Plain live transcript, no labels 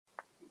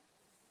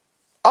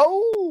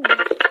Oh.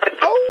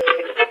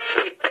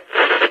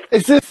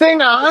 Is this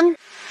thing on?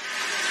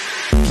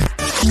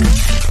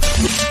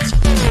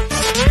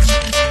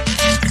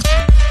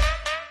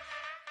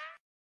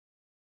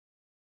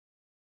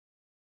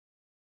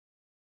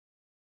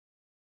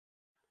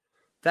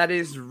 That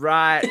is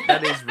right.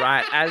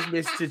 As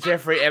Mr.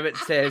 Jeffrey Emmett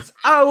says,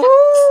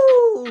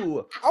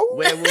 oh,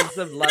 Werewolves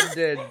of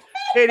London.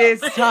 It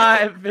is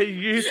time for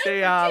You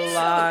Think Are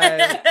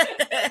Live.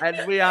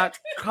 And we are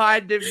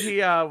kind of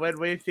here when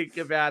we think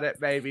about it,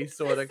 maybe,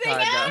 sort of,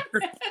 kind of.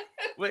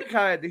 We're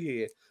kind of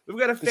here. We've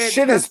got a fantastic...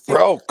 shit is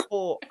broke.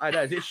 I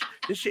know, this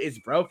shit is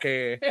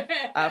broken.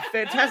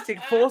 Fantastic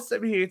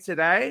foursome here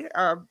today.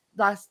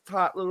 Nice,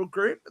 tight little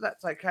group, but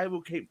that's okay.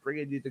 We'll keep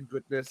bringing you the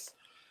goodness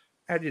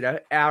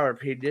and, our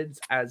opinions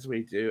as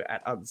we do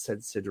at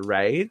Uncensored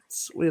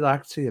Raids. We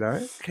like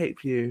to,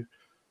 keep you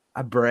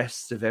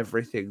abreast of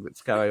everything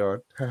that's going on.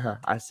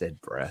 I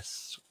said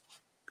breast,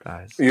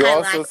 guys. You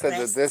also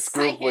said that this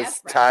group was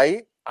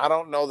tight. I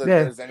don't know that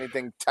there's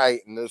anything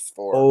tight in this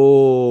forum.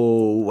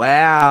 Oh,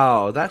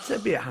 wow. That's a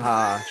bit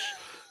harsh.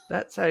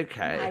 That's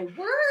okay.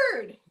 My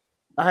word.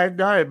 I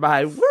know,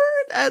 my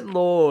word and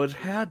Lord.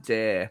 How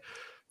dare.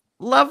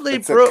 Lovely,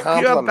 Brooke,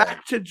 you're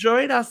back to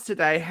join us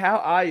today. How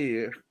are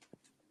you?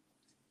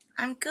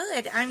 I'm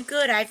good.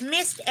 I've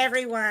missed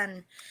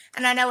everyone.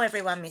 And I know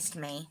everyone missed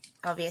me,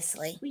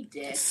 obviously. We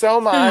did.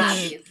 So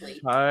much.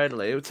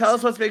 Totally. Tell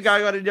us what's been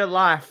going on in your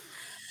life.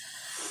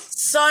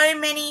 So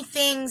many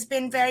things.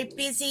 Been very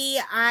busy.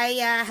 I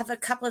have a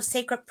couple of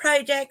secret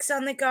projects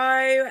on the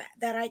go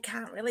that I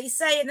can't really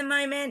say at the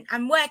moment.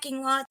 I'm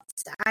working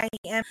lots. I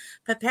am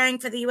preparing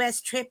for the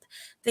US trip.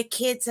 The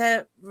kids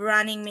are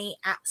running me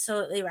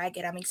absolutely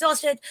ragged. I'm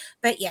exhausted.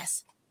 But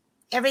yes,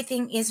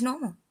 everything is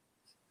normal.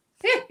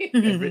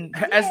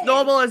 As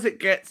normal as it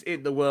gets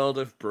in the world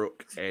of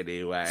Brooke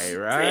anyway,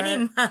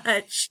 right?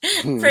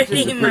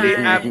 Pretty much.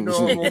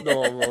 Abnormal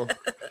normal.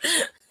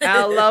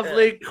 Our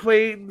lovely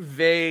Queen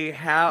V,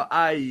 how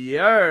are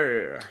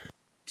you?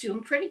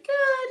 Doing pretty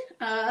good.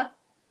 I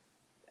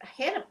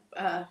had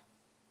a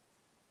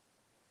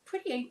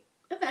pretty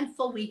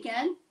eventful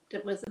weekend.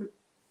 It was a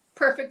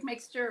perfect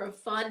mixture of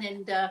fun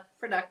and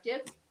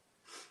productive.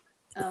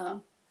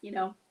 The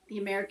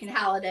American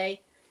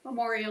holiday,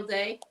 Memorial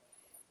Day.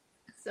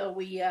 So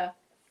we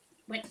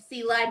went to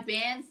see live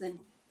bands and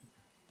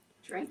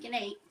drank and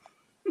ate.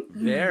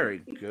 Very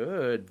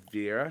good,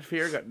 Vera.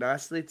 Vera got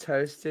nicely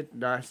toasted.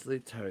 And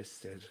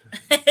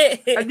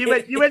you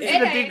went to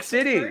the big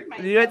city.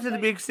 You went to the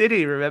big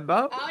city,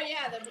 remember? Oh,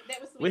 yeah. That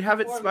was the we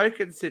haven't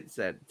spoken since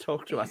then.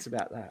 Talk to us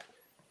about that.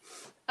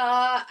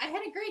 I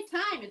had a great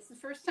time. It's the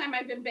first time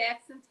I've been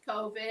back since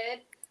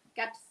COVID.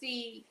 Got to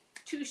see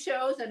 2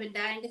 shows I've been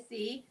dying to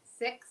see.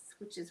 6,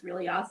 which is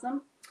really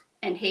awesome.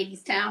 And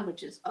Hadestown,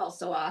 which is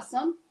also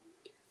awesome.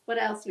 What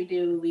else we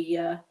do? We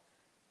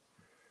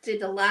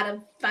did a lot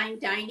of fine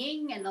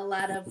dining and a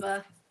lot of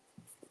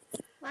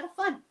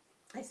fun.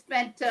 I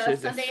spent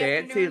She's Sunday a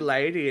fancy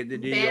lady in the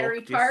New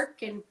Battery York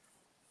Park and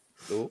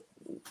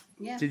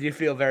yeah. Did you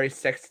feel very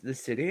Sex in the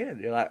City?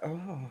 And you're like, oh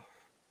no.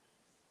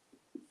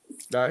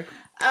 Well,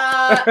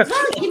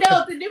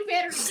 the new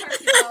Battery Park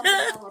is all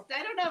developed.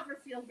 I don't ever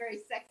feel very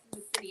Sex in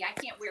the City. I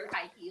can't wear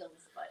high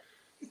heels, but.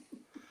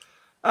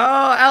 Oh,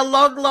 our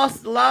long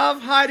lost love,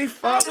 Heidi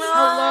Fox.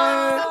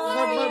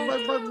 Hello.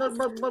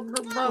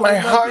 My My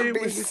heart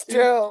beats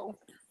still.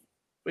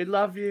 We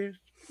love you.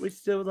 We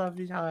still love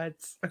you,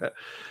 Heids.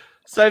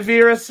 So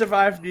Vera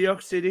survived New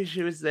York City.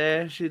 She was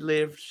there. She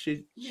lived.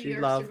 She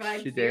loved.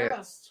 She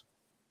danced.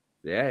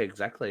 Yeah,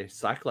 exactly.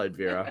 Cyclone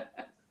Vera.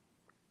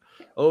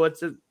 Oh,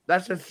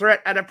 that's a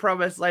threat and a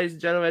promise, ladies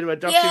and gentlemen. We're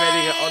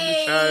documenting it on the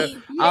show.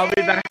 Yay! I'll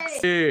be back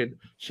soon.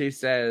 She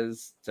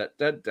says. Dun,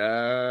 dun,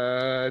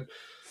 dun.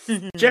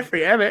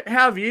 Jeffrey Emmett,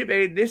 how have you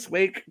been this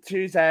week,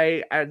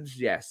 Tuesday? And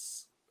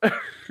yes.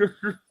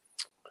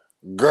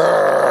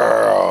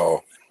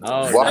 Girl.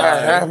 Oh, what no.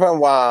 happened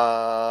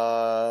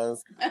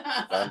was.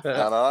 Dun,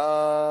 dun,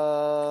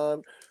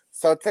 dun.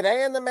 So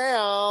today in the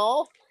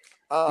mail,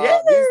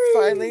 these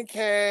finally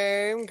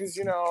came because,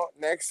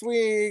 next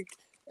week,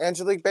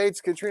 Angelique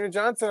Bates, Katrina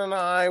Johnson, and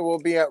I will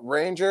be at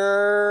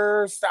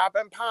Ranger Stop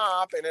and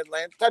Pop in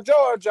Atlanta,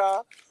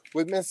 Georgia,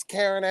 with Miss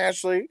Karen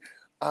Ashley.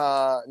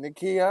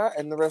 Nakia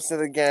and the rest of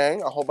the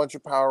gang, a whole bunch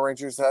of Power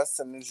Rangers, us,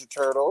 and Ninja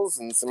Turtles,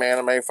 and some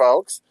anime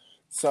folks.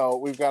 So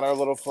we've got our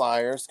little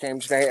flyers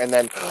came today, and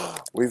then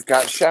we've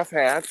got chef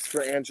hats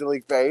for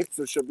Angelique Bates,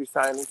 so she'll be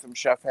signing some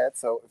chef hats.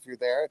 So if you're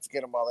there, it's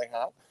get them while they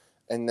hot.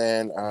 And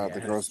then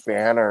the girls'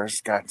 banners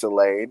got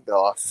delayed; they're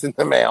lost in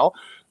the mail.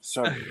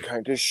 So I'm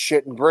kind of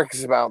shitting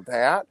bricks about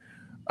that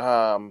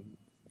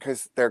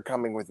because they're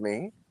coming with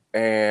me,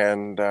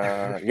 and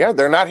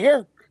they're not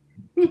here.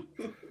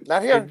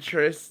 Not here.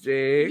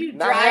 Interesting. You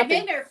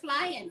driving or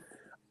flying?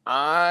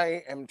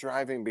 I am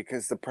driving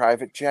because the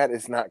private jet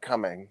is not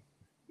coming.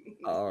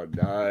 Oh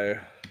no!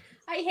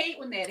 I hate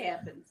when that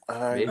happens.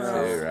 Me too,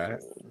 right?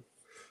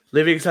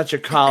 living such a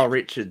Carl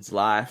Richards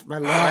life. My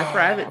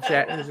private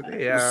chat is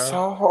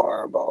so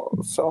horrible.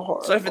 So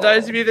horrible. So for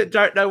those of you that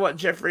don't know what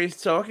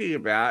Jeffrey's talking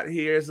about,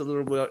 here's a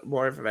little bit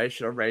more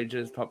information on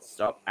Rangers Pop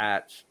Stop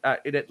at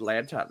in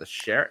Atlanta, the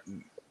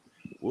Sheraton.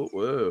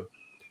 Woo.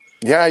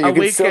 Yeah, you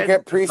can still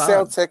get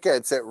pre-sale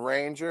tickets at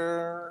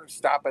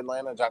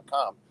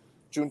rangerstopatlanta.com.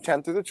 June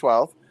 10th through the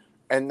 12th.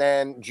 And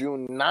then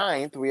June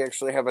 9th, we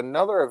actually have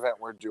another event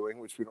we're doing,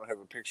 which we don't have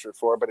a picture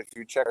for. But if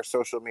you check our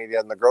social media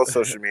and the girls'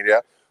 social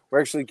media, we're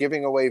actually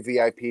giving away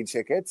VIP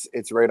tickets.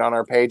 It's right on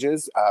our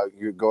pages.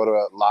 You go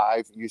to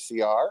Live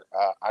UCR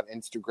on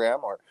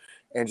Instagram or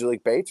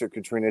Angelique Bates or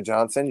Katrina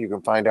Johnson. You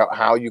can find out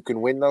how you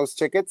can win those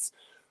tickets.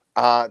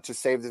 To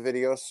Save the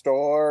Video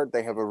Store,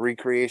 they have a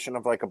recreation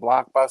of like a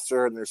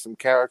Blockbuster, and there's some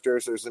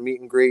characters. There's a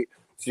meet and greet,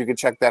 so you can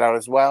check that out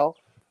as well.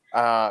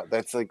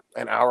 That's like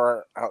an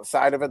hour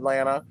outside of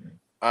Atlanta.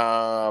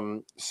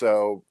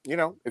 So,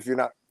 if you're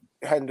not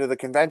heading to the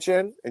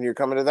convention and you're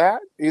coming to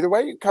that, either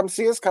way, come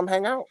see us, come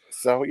hang out.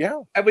 So, yeah.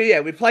 And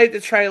we played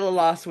the trailer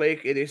last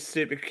week. It is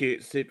super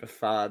cute, super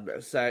fun.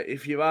 So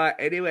if you are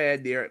anywhere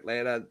near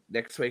Atlanta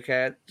next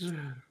weekend,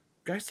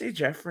 go see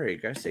Jeffrey.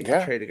 Go see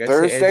Katrina. Go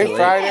Thursday, see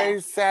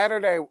Friday,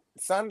 Saturday,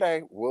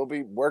 Sunday. We'll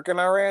be working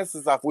our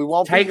asses off. We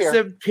won't take be here.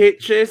 some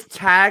pictures.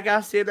 Tag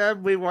us in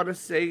them. We want to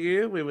see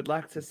you. We would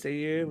like to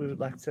see you. We would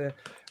like to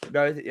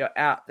know that you're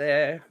out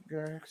there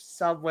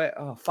somewhere.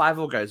 Oh, 5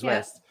 all goes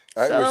west.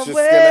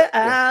 Somewhere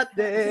out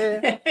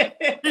there.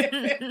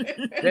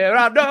 There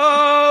are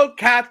no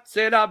cats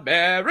in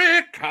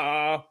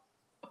America.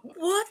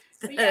 What?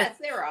 Yes,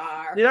 there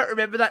are. You don't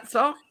remember that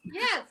song?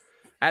 Yes.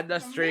 And the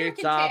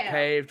streets are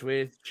paved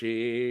with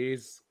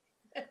cheese.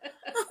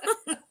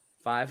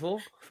 Five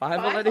all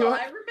anyone?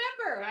 I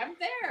remember. I'm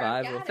there.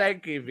 Five all.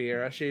 Thank you,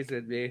 Vera. She's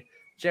with me.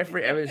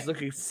 Jeffrey Evans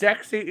looking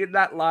sexy in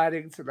that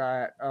lighting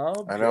tonight.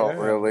 Oh, I don't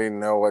really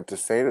know what to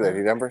say to that.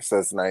 He never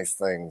says nice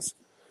things.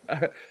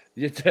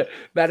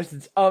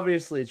 Madison's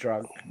obviously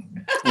drunk.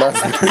 We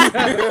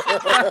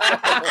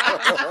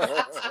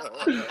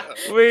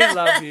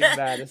love you,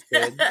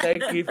 Madison.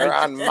 Thank you for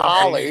on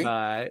Molly.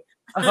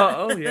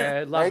 Oh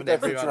yeah, loving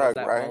everyone drug,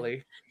 that right?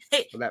 Molly.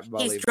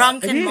 He's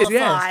drunk and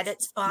mollified.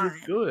 It's fine.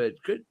 You're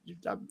good.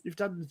 You've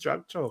done the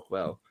drug talk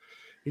well.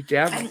 You're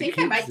down. I think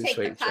I might take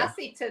the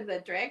posse to the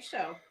drag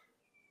show.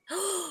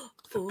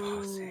 The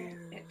posse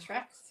at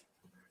Trex.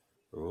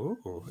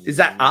 Ooh. Is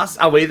that us?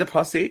 Are we the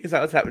posse? Is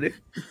that what's happening?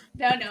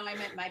 No, I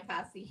meant my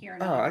posse here.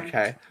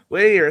 Okay.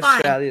 We're your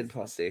Australian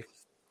posse.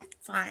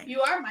 Fine.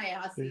 You are my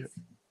Aussies.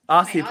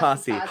 Aussie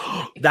posse.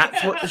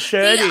 That's what the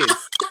shirt is.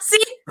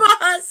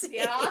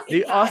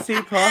 The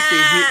Aussie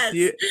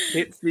posse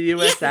hits the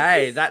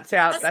USA. That's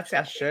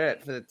our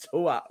shirt for the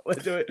tour. We're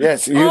doing.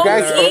 Yes, you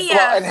guys.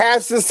 Well, it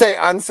has to say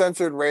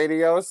uncensored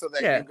radio, so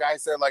that you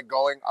guys are like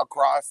going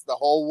across the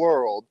whole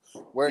world.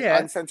 We're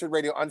uncensored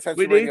radio,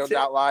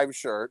 uncensoredradio.live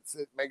shirts.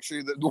 Make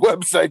sure that the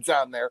website's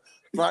on there,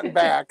 front and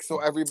back, so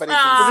everybody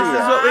can see it.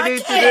 This is what we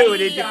need to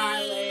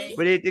do.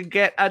 We need to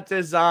get a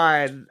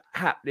design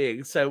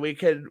happening so we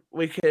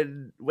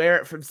can wear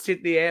it from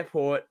Sydney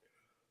Airport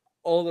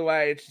all the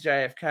way to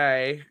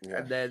JFK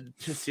and then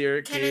to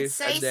Syracuse. Can it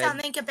say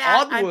something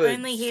about onwards. I'm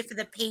only here for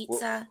the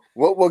pizza?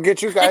 We'll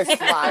get you guys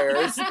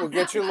flyers. We'll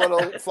get you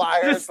little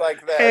flyers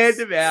like this. Hand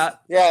them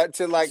out. Yeah,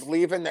 to like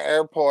leave in the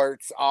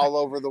airports all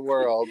over the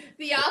world.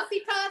 The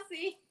Aussie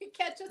posse.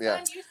 Catch us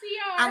on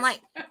UCR. I'm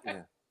like,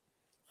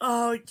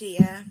 oh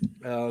dear.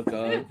 Oh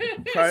god.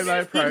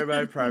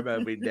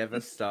 Promo. We never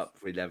stop.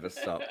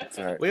 That's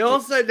right. We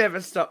also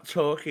never stop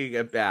talking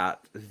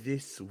about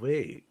this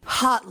week.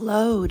 Hot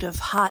load of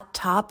hot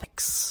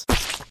topics.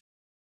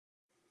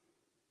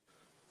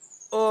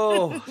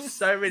 Oh,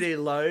 so many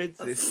loads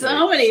this week.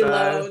 So many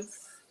loads.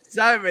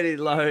 So many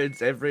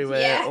loads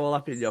everywhere, all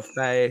up in your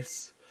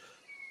face.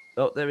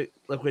 Oh,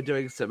 look, we're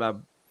doing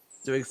some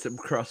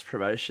cross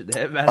promotion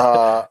there, man.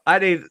 I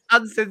need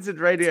uncensored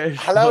radio.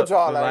 Hello,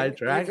 darling.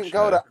 You can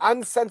go to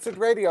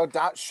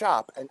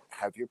uncensoredradio.shop and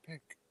have your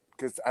pick,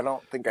 because I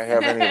don't think I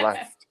have any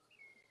left.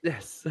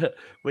 Yes,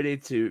 we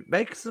need to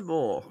make some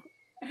more.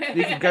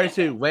 You can go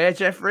to where,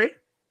 Jeffrey?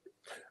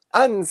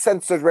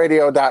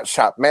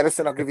 Uncensoredradio.shop.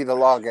 Madison, I'll give you the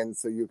login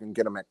so you can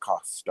get them at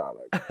cost,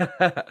 darling.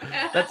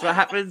 That's what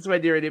happens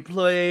when you're an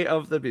employee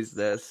of the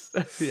business.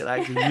 You're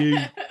like,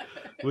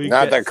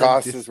 not that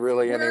cost is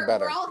really any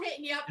better. We're all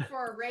hitting you up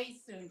for a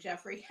raise soon,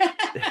 Jeffrey.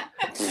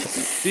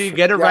 Do you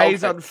get a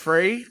raise on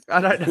free?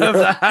 I don't know if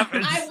that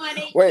happens. I want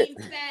 18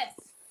 cents.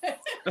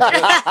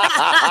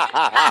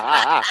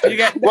 You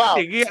get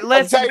nothing. You get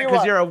less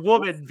because you're a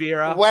woman,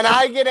 Vera. When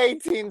I get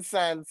 18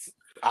 cents,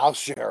 I'll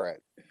share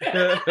it.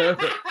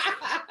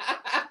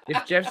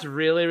 If Jeff's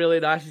really, really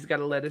nice, he's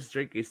gonna let us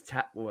drink his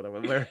tap water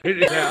when we're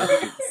in it out.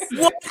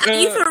 What? Are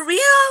you for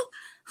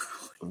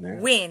real?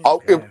 Win.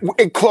 Oh,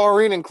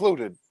 chlorine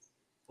included.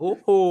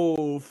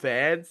 Oh,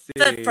 fancy.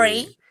 For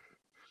free.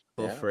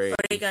 For free.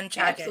 Free gun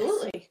charges.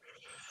 Absolutely.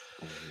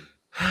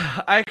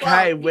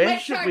 Okay, where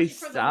should we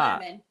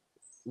start?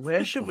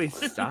 Where should we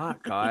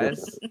start,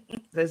 guys?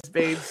 There's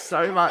been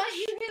so much. I thought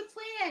you had a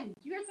plan.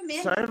 You're the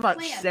so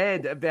much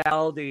said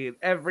about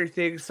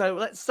everything. So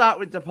let's start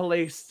with the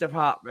police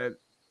department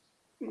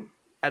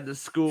and the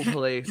school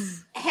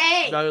police.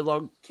 Hey, no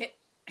longer.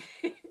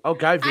 Oh,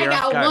 go, Vera.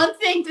 I got one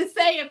thing to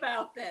say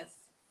about this.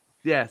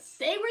 Yes.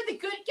 They were the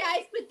good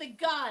guys with the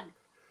gun.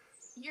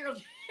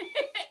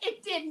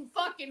 It didn't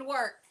fucking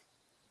work.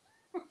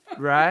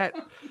 Right?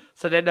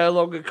 So they're no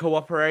longer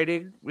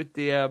cooperating with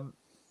the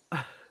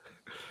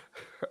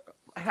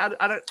I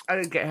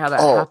don't get how that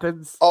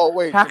happens. Oh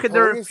wait, how can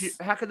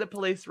the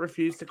police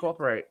refuse to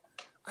cooperate?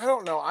 I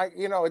don't know.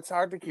 It's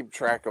hard to keep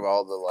track of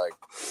all the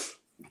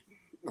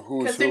who's who,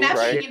 because they're not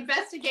right? being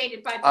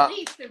investigated by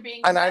police. They're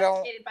being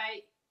investigated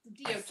by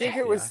the DOJ. I think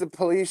it was the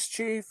police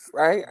chief,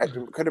 right?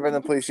 It could have been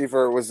the police chief,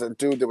 or it was a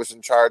dude that was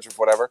in charge of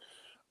whatever.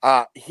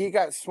 He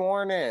got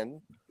sworn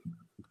in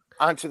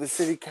onto the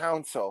city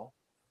council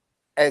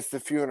as the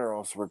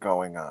funerals were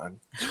going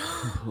on,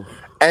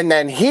 and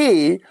then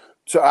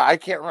so I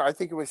can't remember. I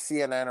think it was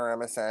CNN or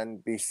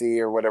MSNBC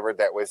or whatever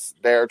that was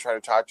there trying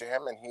to talk to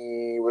him, and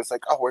he was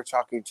like, "Oh, we're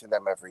talking to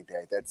them every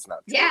day. That's not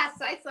true." Yes,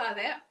 I saw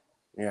that.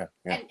 Yeah.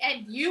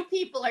 And you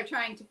people are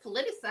trying to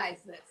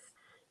politicize this.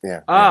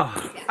 Yeah.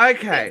 Oh,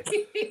 okay.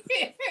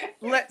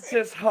 Let's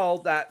just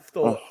hold that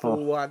thought for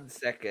 1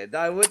 second.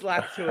 I would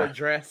like to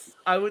address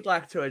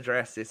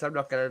this. I'm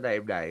not going to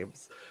name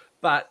names,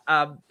 but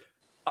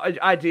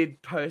I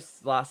did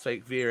post last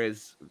week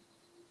Vera's,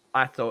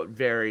 I thought,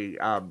 very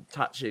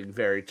touching,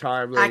 very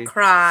timely. I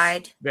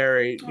cried.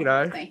 Very,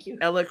 thank you.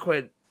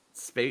 eloquent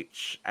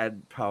speech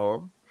and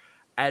poem.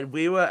 And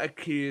we were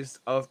accused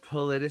of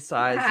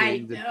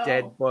politicizing the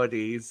dead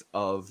bodies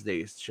of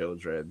these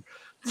children.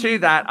 To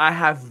that, I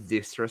have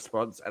this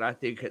response, and I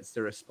think it's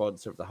the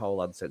response of the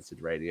whole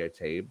Uncensored radio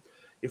team.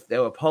 If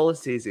there were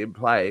policies in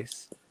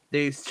place,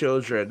 these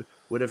children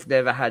would have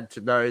never had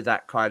to know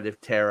that kind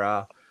of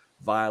terror,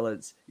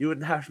 violence. You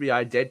wouldn't have to be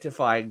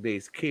identifying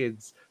these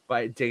kids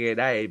by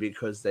DNA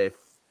because their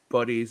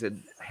bodies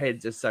and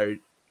heads are so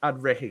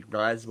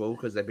unrecognizable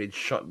because they've been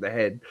shot in the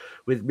head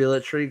with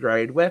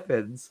military-grade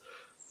weapons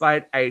by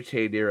an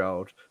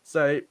 18-year-old.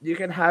 So you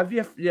can have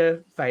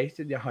your faith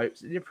and your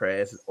hopes and your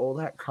prayers and all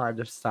that kind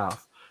of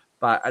stuff,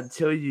 but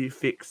until you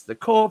fix the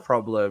core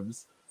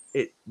problems,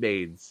 it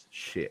means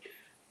shit.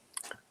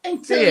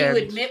 Until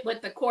you admit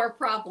what the core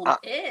problem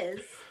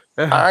is.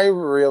 I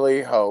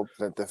really hope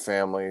that the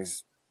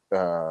families,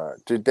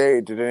 did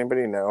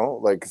anybody know?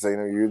 Because I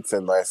know you'd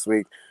said last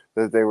week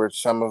that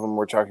some of them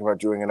were talking about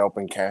doing an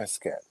open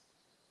casket.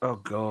 Oh,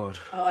 God.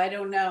 Oh, I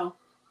don't know.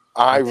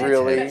 I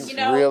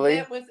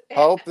really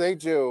hope they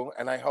do,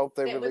 and I hope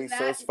they release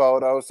those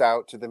photos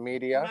out to the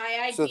media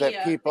so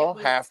that people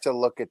have to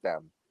look at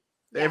them.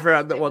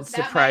 Everyone that wants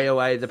to pray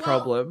away the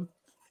problem.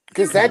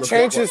 Because that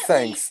changes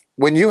things.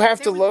 When you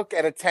have to look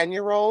at a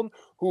 10-year-old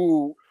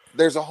who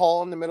there's a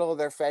hole in the middle of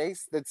their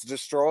face that's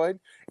destroyed,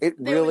 it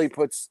really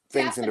puts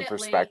things into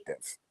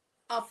perspective.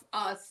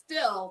 A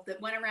still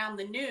that went around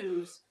the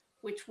news,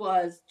 which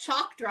was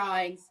chalk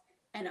drawings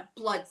and a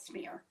blood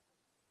smear.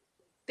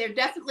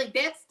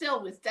 That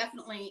still was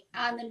definitely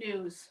on the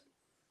news.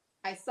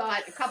 I saw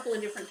it a couple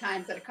of different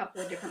times at a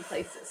couple of different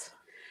places.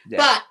 Yeah,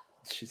 but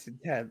she's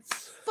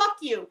intense. Fuck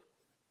you.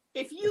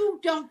 If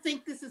you don't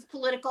think this is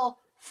political,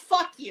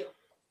 fuck you.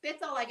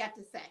 That's all I got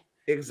to say.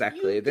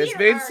 Exactly. There's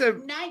been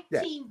some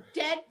 19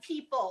 dead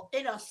people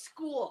in a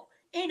school,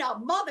 in a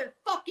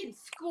motherfucking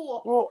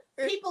school. Well,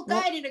 people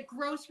died in a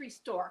grocery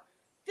store.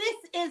 This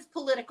is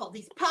political.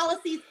 These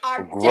policies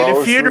are in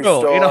a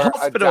funeral, in a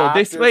hospital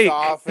this week.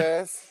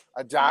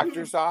 A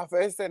doctor's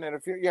office, and in a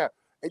few,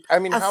 I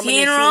mean, how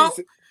funeral?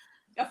 many?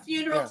 A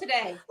funeral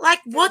today. Like,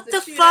 what the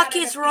fuck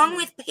is wrong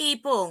with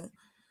people?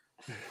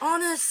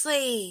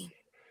 Honestly,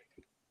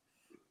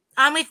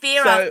 I'm with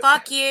Vera. So,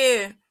 fuck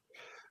you.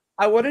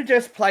 I want to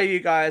just play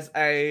you guys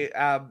a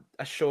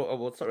short.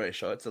 Well, it's not really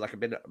short. It's like a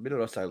minute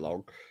or so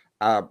long,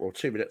 or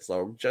 2 minutes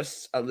long.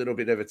 Just a little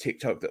bit of a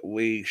TikTok that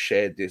we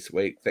shared this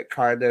week that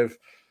kind of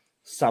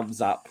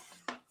sums up,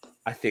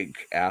 I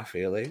think, our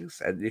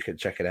feelings, and you can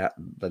check it out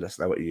and let us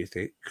know what you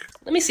think.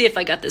 Let me see if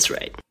I got this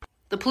right.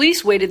 The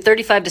police waited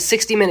 35 to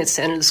 60 minutes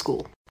to enter the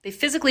school. They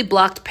physically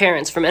blocked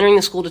parents from entering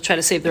the school to try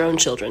to save their own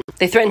children.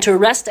 They threatened to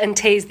arrest and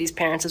tase these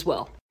parents as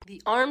well.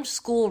 The armed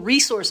school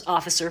resource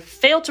officer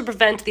failed to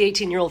prevent the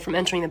 18-year-old from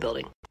entering the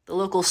building. The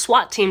local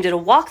SWAT team did a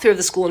walkthrough of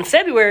the school in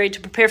February to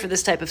prepare for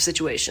this type of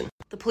situation.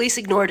 The police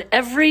ignored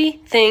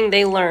everything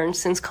they learned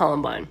since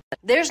Columbine.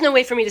 There's no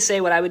way for me to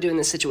say what I would do in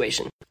this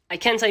situation. I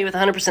can tell you with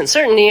 100%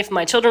 certainty, if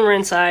my children were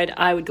inside,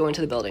 I would go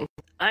into the building.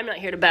 I'm not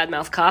here to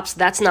badmouth cops.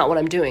 That's not what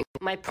I'm doing.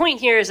 My point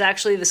here is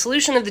actually the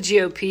solution of the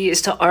GOP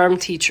is to arm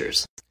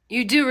teachers.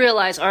 You do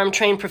realize armed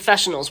trained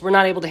professionals were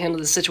not able to handle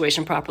the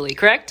situation properly,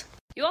 correct?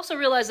 You also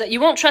realize that you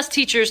won't trust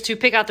teachers to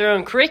pick out their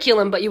own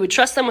curriculum, but you would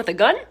trust them with a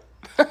gun?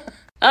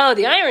 Oh,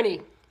 the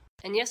irony.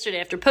 And yesterday,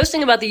 after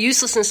posting about the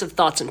uselessness of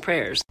thoughts and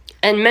prayers,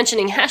 and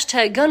mentioning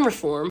hashtag gun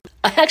reform,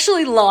 I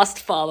actually lost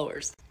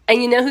followers.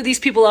 And you know who these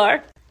people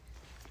are?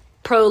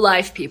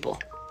 Pro-life people.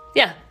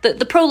 Yeah,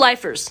 the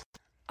pro-lifers.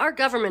 Our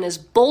government is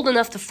bold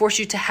enough to force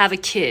you to have a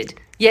kid,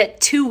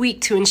 yet too weak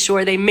to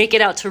ensure they make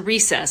it out to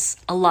recess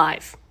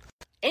alive.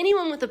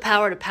 Anyone with the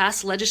power to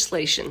pass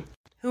legislation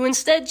who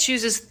instead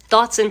chooses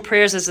thoughts and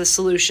prayers as a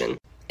solution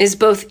is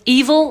both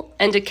evil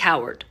and a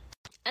coward.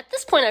 At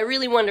this point, I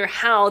really wonder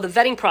how the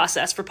vetting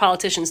process for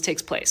politicians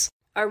takes place.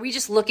 Are we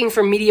just looking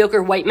for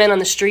mediocre white men on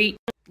the street,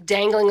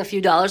 dangling a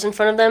few dollars in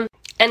front of them,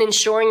 and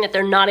ensuring that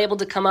they're not able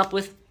to come up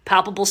with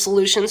palpable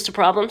solutions to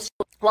problems,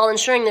 while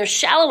ensuring they're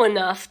shallow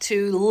enough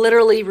to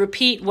literally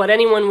repeat what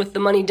anyone with the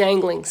money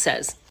dangling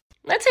says?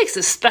 That takes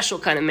a special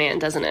kind of man,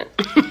 doesn't it?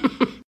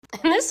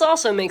 And this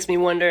also makes me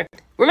wonder,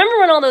 remember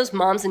when all those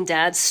moms and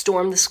dads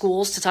stormed the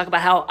schools to talk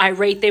about how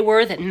irate they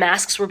were that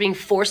masks were being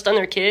forced on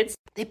their kids?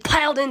 They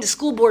piled into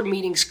school board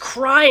meetings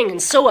crying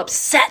and so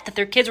upset that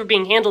their kids were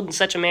being handled in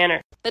such a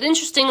manner. But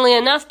interestingly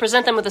enough,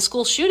 present them with a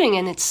school shooting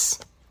and it's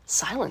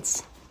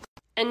silence.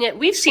 And yet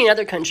we've seen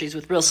other countries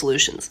with real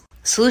solutions.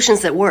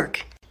 Solutions that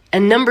work.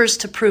 And numbers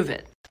to prove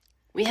it.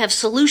 We have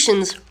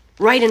solutions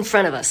right in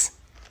front of us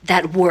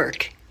that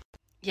work.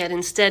 Yet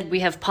instead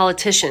we have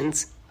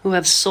politicians who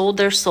have sold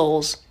their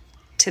souls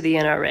to the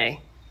NRA.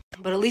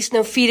 But at least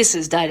no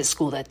fetuses died at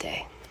school that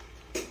day.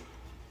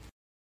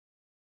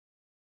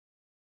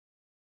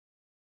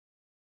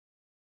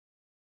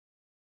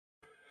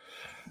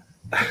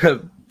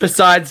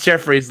 Besides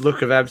Jeffrey's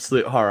look of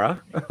absolute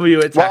horror, were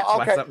you attacked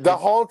by something? The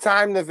whole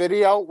time the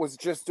video was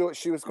just doing.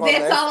 She was going.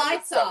 That's all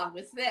I saw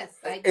was this.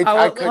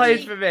 It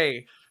played for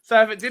me.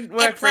 So if it didn't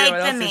work for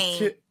anyone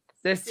else,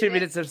 there's 2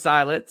 minutes of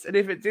silence. And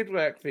if it did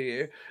work for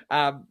you,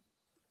 so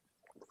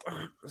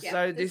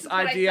this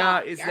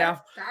idea is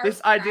now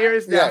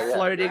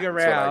floating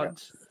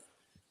around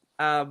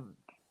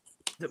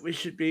that we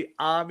should be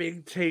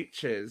arming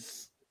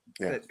teachers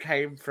that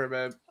came from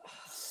a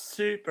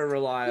super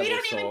reliable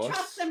source. We don't even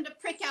trust them to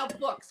prick out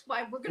books.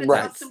 Why we're going to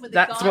trust them with a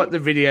gun? That's what the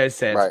video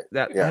said. Right.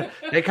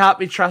 They can't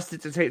be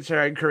trusted to teach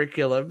their own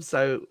curriculum,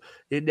 so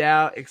you're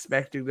now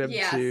expecting them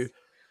to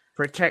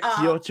protect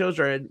your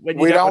children when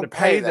you don't want to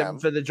pay them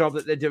for the job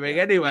that they're doing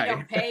anyway. We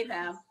don't pay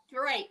them.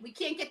 You're right. We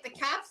can't get the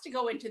cops to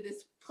go into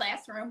this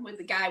classroom with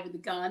the guy with the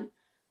gun,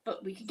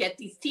 but we can get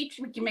these teachers.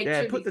 We can make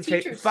sure these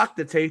teachers. Fuck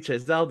the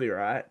teachers. They'll be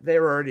right.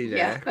 They're already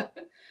there. Yeah.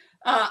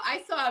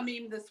 I saw a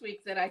meme this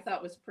week that I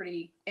thought was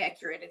pretty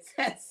accurate. It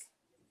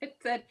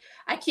said,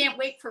 "I can't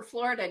wait for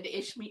Florida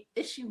to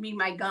issue me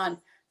my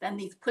gun. Then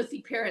these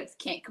pussy parents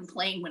can't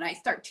complain when I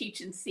start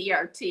teaching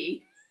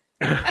CRT."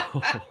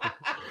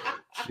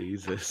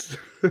 Jesus.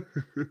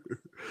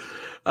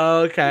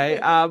 Okay.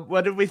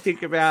 What did we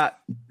think about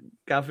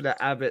Governor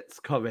Abbott's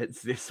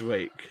comments this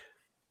week?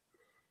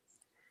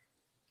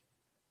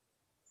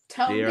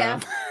 Tone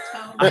down.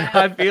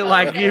 I feel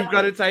like you've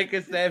got to take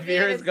us there.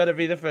 Vera's got to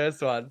be the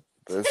first one.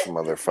 This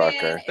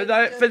motherfucker.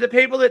 For the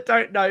people that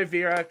don't know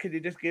Vera, can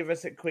you just give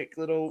us a quick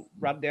little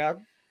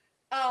rundown?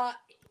 Greg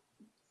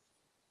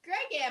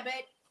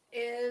Abbott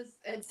is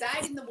a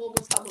dyed-in-the-wool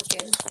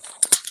Republican.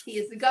 He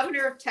is the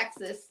governor of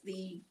Texas,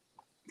 the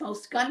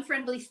most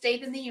gun-friendly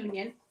state in the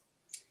union.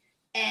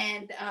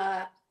 And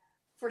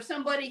for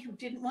somebody who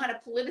doesn't want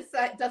us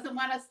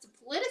to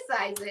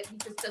politicize it, he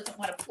just doesn't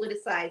want to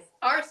politicize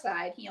our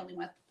side. He only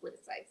wants to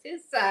politicize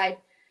his side.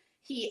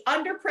 He,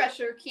 under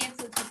pressure,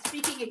 canceled his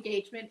speaking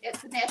engagement at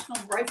the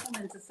National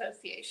Riflemen's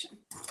Association,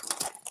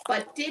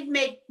 but did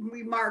make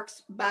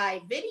remarks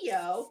by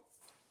video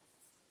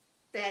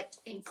that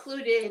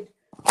included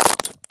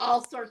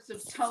all sorts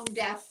of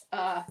tone-deaf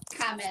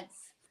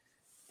comments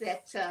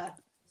that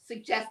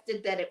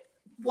suggested that it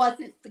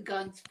wasn't the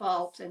gun's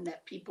fault and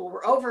that people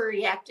were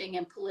overreacting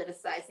and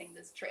politicizing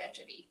this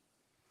tragedy.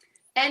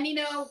 And,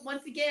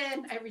 once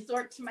again, I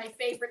resort to my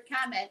favorite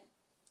comment.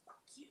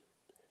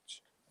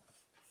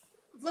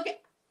 Look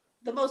at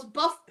the most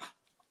buff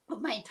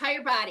of my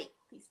entire body.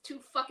 These 2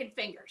 fucking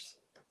fingers.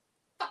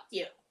 Fuck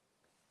you.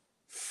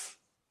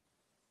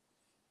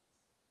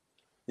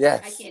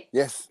 Yes.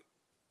 Yes.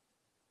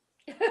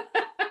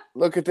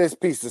 Look at this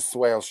piece of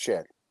swale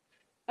shit.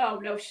 Oh,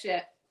 no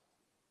shit.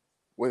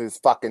 With his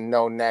fucking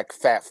no-neck,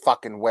 fat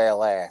fucking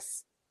whale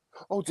ass.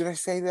 Oh, did I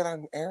say that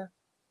on air?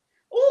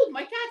 Oh,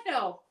 my God,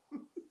 no.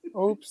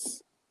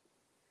 Oops.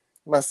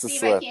 Must have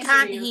slipped.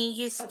 Can't hear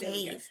you,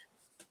 Steve.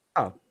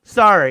 Oh,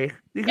 sorry.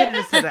 You could have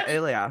just said that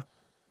earlier.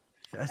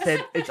 I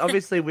said it's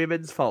obviously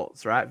women's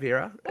faults, right,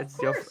 Vera?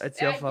 It's your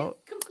fault.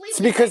 It's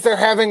because they're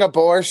having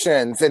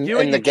abortions and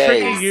the gays.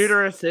 Tricky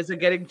uteruses are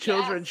getting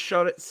children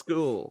shot at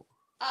school.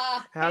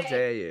 How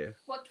dare you?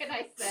 What can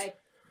I say?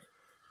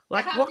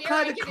 Like, what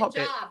kind of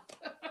comment?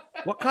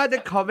 What kind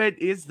of comment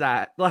is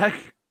that?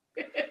 Like,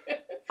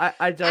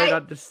 I don't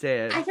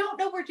understand. I don't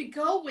know where to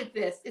go with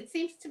this. It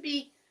seems to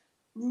be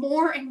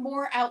more and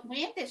more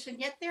outlandish, and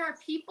yet there are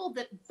people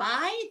that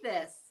buy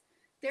this.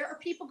 There are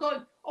people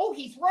going, "Oh,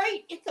 he's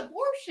right. It's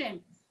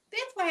abortion.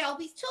 That's why all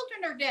these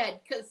children are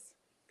dead, because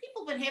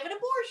people have been having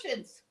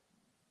abortions."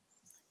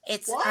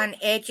 It's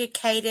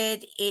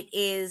uneducated. It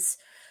is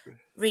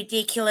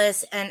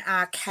ridiculous and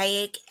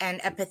archaic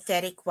and a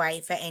pathetic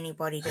way for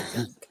anybody to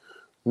think.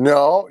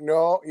 No.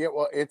 Yeah,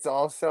 well, it's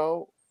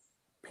also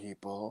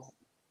people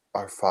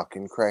are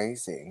fucking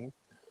crazy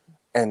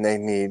and they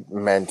need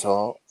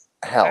mental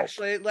help.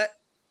 Actually,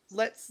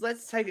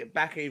 let's take it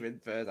back even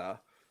further.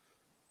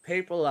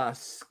 People are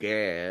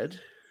scared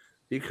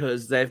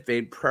because they've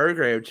been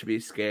programmed to be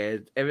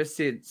scared ever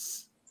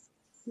since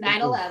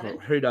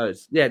 9/11. Who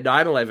knows? Yeah,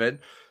 9/11.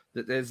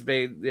 That there's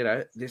been,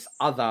 this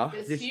other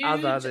huge,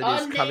 that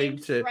is coming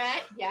to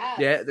threat. Yes.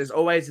 Yeah, there's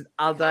always an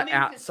other Coming to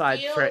outside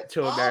steal threat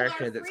to all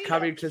America our that's freedoms.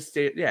 coming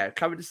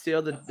to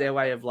steal their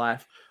way of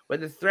life.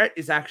 When the threat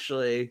is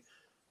actually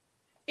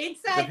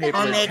inside the people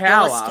On in their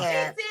power.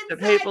 doorstep. The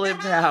people in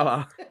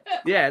power.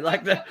 Yeah,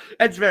 like the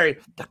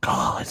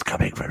call is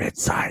coming from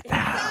inside the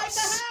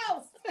house.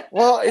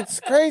 Well, it's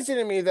crazy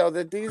to me, though,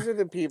 that these are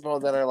the people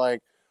that are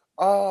like,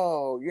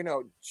 oh,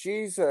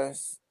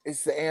 Jesus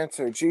is the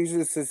answer.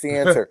 Jesus is the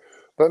answer.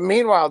 But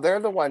meanwhile, they're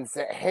the ones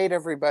that hate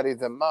everybody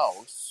the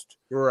most.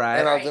 Right.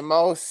 And are the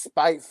most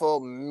spiteful,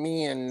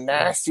 mean,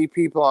 nasty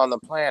people on the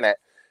planet.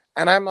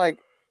 And I'm like,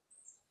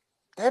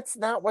 that's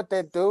not what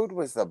that dude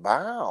was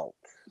about.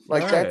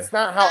 Like, that's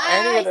not how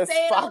any of this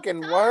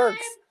fucking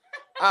works.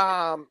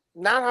 Not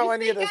how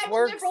any of this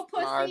works,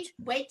 Marge.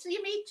 Wait till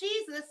you meet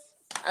Jesus.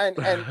 And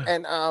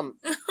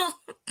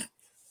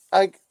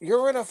like,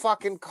 you're in a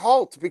fucking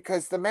cult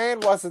because the man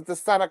wasn't the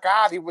son of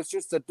God. He was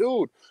just a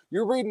dude.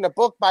 You're reading a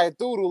book by a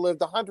dude who lived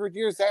 100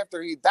 years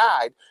after he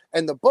died,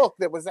 and the book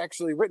that was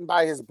actually written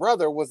by his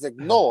brother was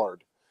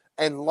ignored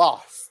and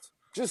lost.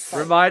 Just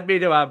remind me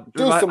to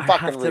do some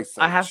fucking research.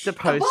 I have to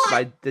post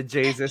the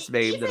Jesus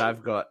meme that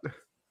I've got.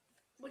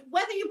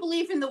 Whether you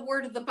believe in the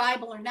word of the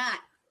Bible or not,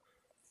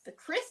 the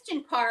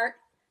Christian part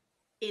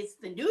is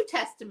the New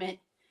Testament,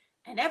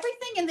 and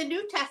everything in the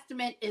New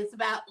Testament is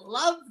about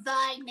love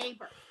thy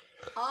neighbor.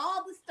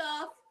 All the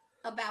stuff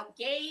about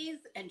gays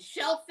and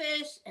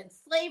shellfish and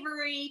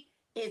slavery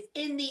is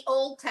in the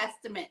Old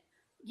Testament.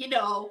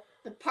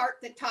 The part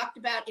that talked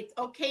about it's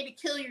okay to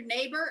kill your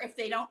neighbor if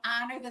they don't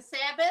honor the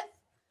Sabbath.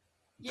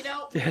 We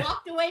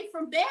walked away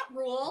from that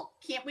rule.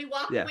 Can't we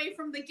walk away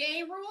from the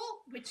gay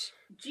rule? Which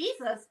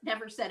Jesus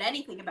never said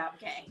anything about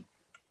gay.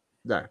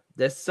 No,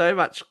 there's so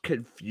much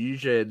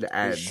confusion,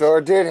 and he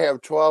sure did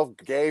have 12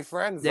 gay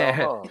friends. Yeah,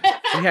 though,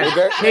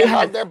 he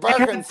had their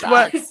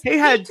Birkenstocks. He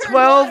had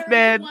 12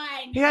 men.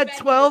 He had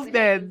 12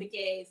 men.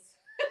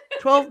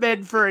 12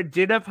 men for a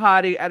dinner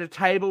party at a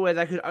table where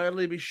they could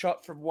only be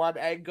shot from one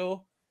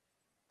angle.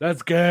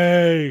 That's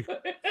gay.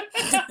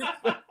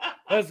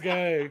 That's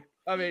gay.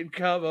 I mean,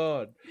 come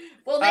on.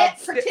 Well,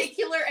 that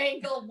particular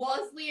angle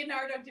was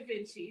Leonardo da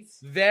Vinci's.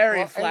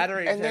 Very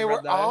flattering. And they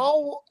were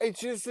all, it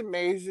just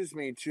amazes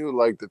me too,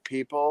 like the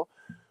people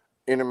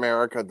in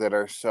America that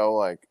are so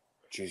like,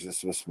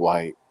 Jesus was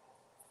white.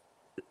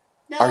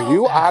 No. Are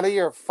you out of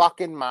your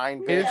fucking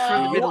mind,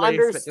 bitch? Do you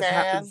understand? But this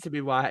happens to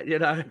be white,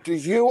 Do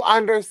you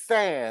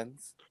understand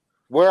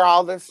where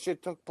all this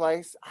shit took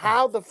place?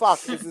 How the fuck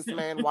is this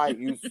man white,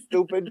 you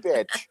stupid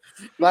bitch?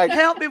 Like,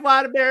 help me,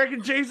 white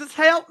American Jesus,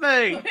 help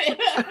me!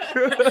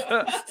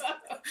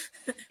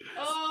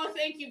 Oh,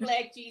 thank you,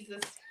 Black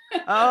Jesus.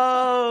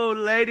 Oh,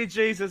 Lady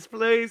Jesus,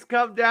 please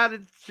come down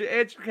and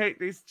educate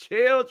these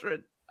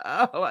children.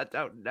 Oh, I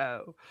don't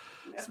know.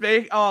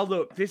 Oh,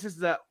 look, this is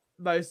the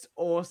most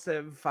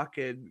awesome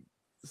fucking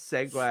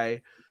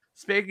segue.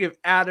 Speaking of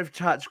out of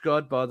touch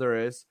God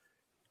botherers,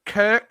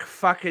 Kirk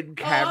fucking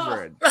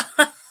Cameron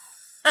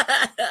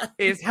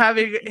is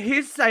having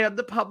his say on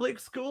the public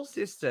school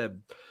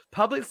system.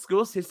 Public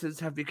school systems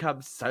have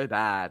become so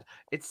bad.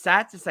 It's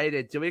sad to say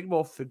they're doing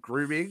more for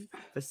grooming,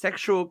 for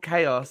sexual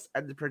chaos,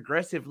 and the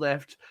progressive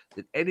left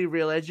than any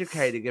real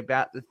educating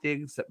about the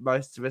things that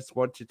most of us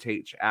want to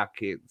teach our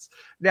kids.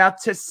 Now,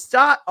 to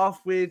start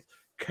off with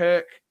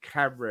Kirk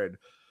Cameron,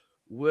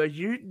 were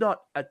you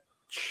not a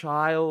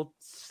child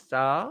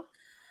star?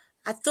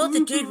 I thought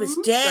the dude was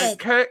dead. So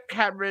Kirk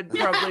Cameron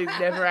probably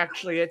never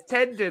actually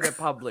attended a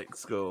public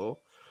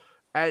school,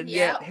 and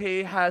yet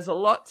he has a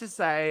lot to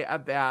say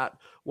about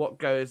what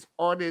goes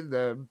on in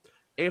them,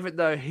 even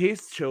though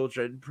his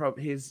children,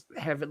 his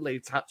heavenly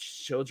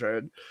touched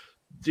children,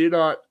 do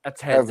not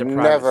attend a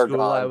private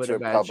school, I would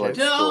imagine.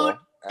 Don't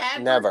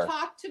ever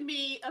talk to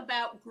me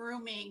about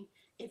grooming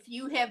if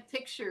you have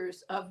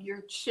pictures of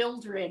your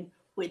children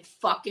with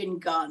fucking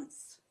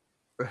guns.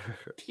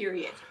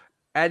 Period.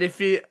 And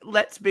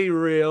let's be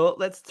real,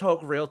 let's talk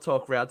real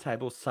talk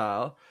roundtable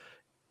style.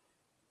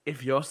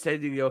 If you're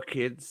sending your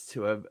kids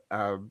to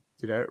a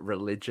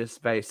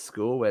religious-based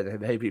school where there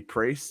may be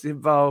priests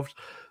involved,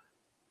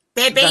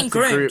 they're being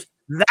groomed.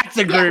 That's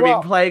a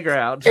grooming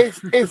playground.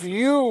 If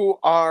you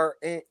are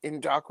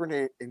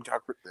indoctrinating,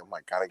 oh my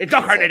God,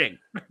 indoctrinating.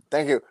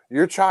 Thank you.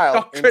 Your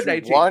child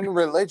into one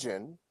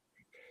religion,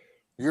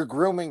 you're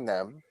grooming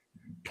them.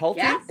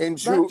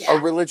 Into a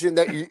religion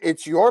that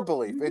it's your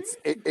belief.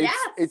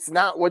 It's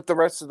not what the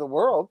rest of the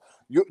world.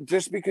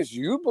 Just because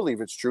you believe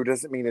it's true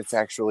doesn't mean it's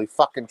actually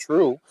fucking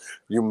true.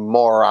 You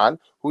moron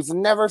who's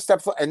never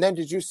stepped foot. And then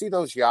did you see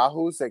those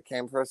yahoos that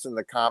came for us in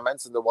the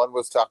comments? And the one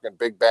was talking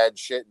big bad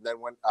shit. And then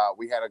when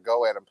we had to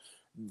go at him,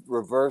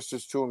 reversed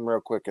his to him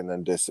real quick and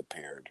then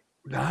disappeared.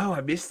 No,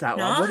 I missed that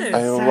No. one. What did I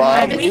it say?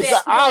 love missed he's it.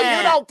 like, oh, you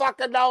Yeah. don't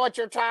fucking know what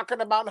you're talking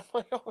about.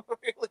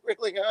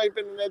 really, I've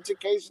been in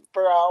education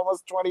for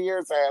almost 20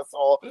 years,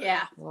 asshole.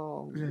 Yeah.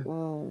 Oh, Yeah.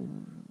 oh.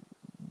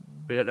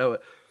 We don't know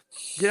it.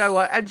 Do you know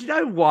what? And do you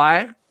know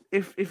why?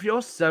 If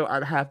you're so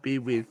unhappy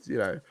with,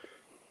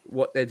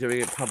 what they're doing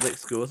in public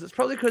schools, it's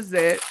probably because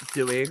they're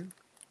doing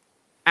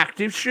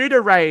active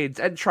shooter raids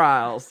and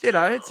trials,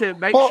 to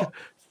make Well, sure.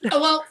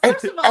 Well,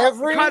 first of all,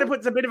 every It kind of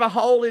puts a bit of a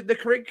hole in the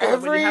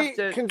curriculum when you have every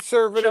to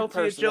conservative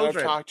shelter your person that I've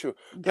children. talked to,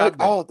 they're like,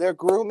 Gunmen. oh, they're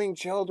grooming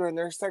children,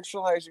 they're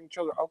sexualizing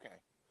children. Okay,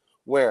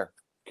 where?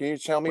 Can you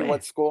tell me Where?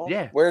 what school?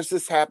 Yeah. Where's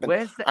this happen?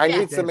 Where's the? I Yeah.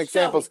 need some There's-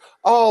 examples.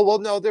 Oh, well,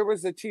 no, there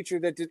was a teacher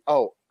that did.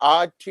 Oh,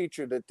 odd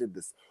teacher that did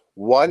this.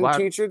 One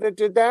teacher that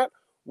did that.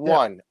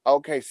 One.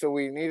 Okay, so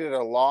we needed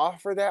a law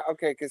for that.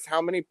 Okay, because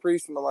how many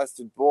priests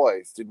molested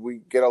boys? Did we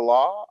get a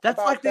law? That's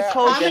about like this that?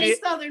 whole how many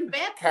shit. Southern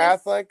Baptists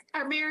Catholic.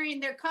 are marrying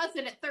their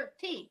cousin at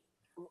 13?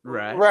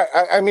 Right. Right.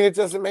 I mean, it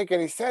doesn't make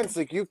any sense.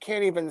 Like, you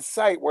can't even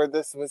cite where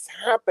this was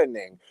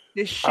happening.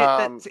 This shit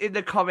that's in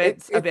the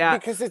comments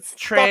about because it's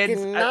trans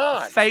fucking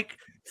not.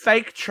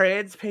 fake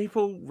trans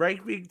people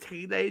raping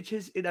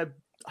teenagers in a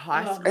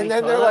high Oh school. my And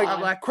then they're God.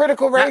 I'm like,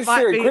 critical that race might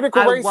theory, be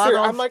critical a race theory.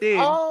 I'm one-off like, thing.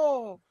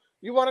 oh,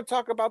 you want to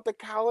talk about the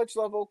college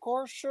level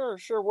course? Sure.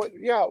 What?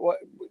 Yeah. What?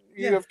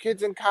 You have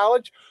kids in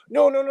college?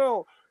 No.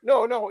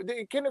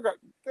 The kindergarten.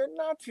 They're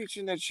not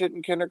teaching that shit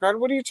in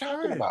kindergarten. What are you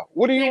talking about?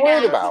 What are you They're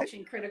worried not about?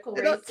 teaching critical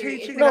They're race not theory.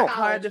 teaching It's a that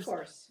college kind of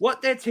course.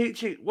 what they're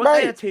teaching. What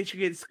they are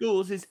teaching in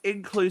schools is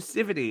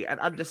inclusivity and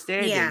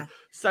understanding,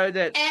 so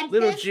that And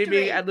little history.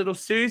 Jimmy and little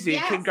Susie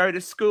can Yes. go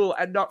to school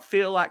and not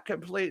feel like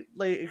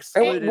completely And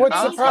excluded. what's the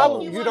assholes.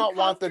 problem? You don't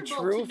want the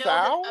uncomfortable truth to know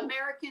that out?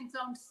 Americans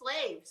owned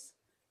slaves,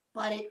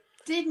 but it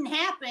didn't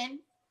happen,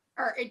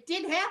 or it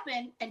did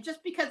happen, and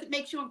just because it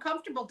makes you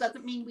uncomfortable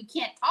doesn't mean we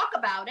can't talk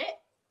about it.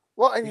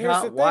 Well, and here's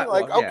the thing,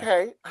 like, yeah.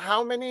 okay,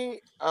 how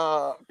many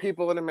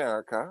people in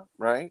America,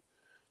 right?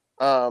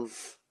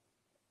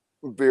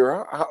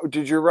 Vera,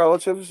 did your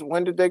relatives,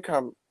 when did they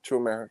come to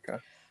America?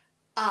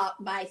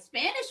 My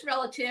Spanish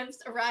relatives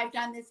arrived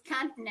on this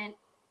continent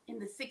in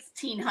the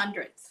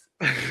 1600s.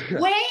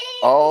 Way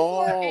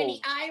before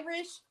any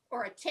Irish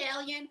or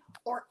Italian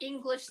or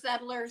English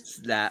settlers.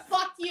 Snap.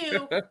 Fuck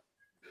you.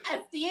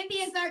 If the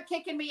Indians aren't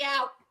kicking me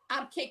out,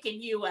 I'm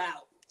kicking you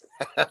out.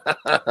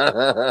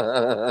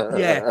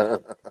 Yeah.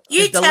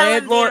 You If the tell him,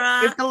 landlord,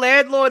 Vera. if the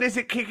landlord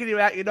isn't kicking you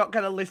out, you're not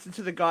going to listen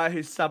to the guy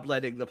who's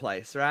subletting the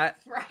place, right?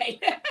 Right.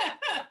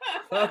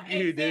 Fuck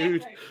you,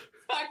 dude.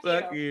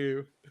 Fuck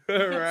you. All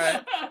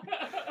right.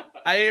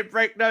 I didn't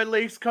break no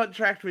lease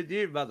contract with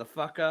you,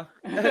 motherfucker.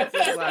 It's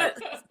just like,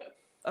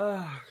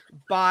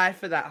 bye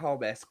for that whole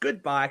mess.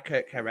 Goodbye,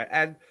 Kirk Cameron,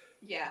 and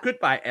Yeah.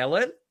 goodbye,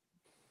 Ellen.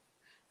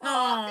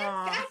 Oh,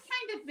 that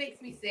kind of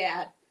makes me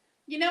sad.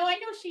 I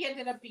know she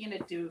ended up being a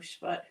douche,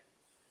 but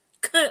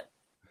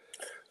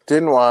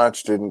Didn't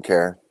watch, didn't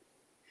care.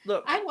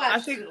 Look, I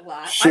watched it a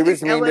lot. She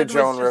was mean to Ellen was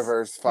Joan just-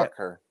 Rivers. Fuck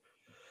her.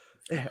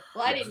 Well,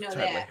 I didn't know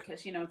that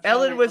because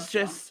Ellen was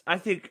just. I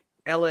think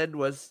Ellen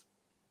was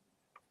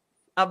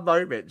a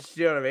moment.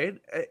 Do you know what I mean?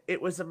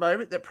 It was a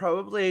moment that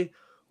probably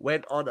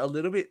went on a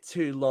little bit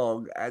too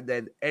long, and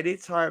then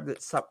anytime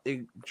that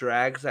something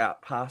drags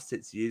out past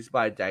its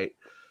use-by date,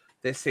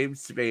 there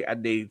seems to be a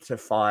need to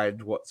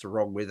find what's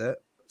wrong with it,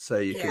 so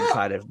you can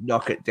kind of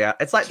knock it down.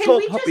 It's like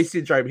tall poppy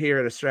syndrome here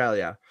in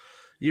Australia.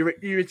 You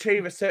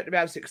achieve a certain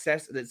amount of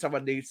success, and then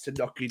someone needs to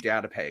knock you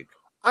down a peg.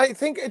 I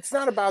think it's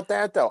not about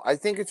that, though. I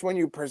think it's when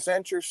you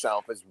present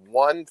yourself as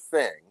one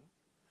thing,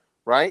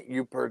 right?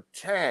 You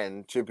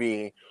pretend to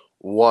be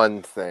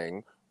one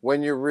thing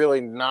when you're really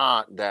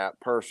not that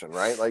person,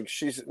 right? Like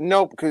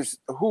because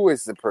who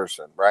is the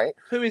person, right?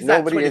 Who is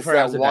Nobody that 24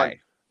 hours a one. day?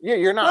 Yeah,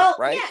 you're not, Well,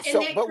 right? yeah,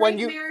 and that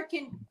great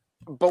American.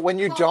 But when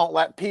you don't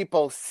let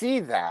people see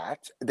that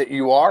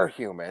you are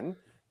human,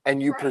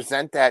 and you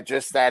present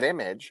just that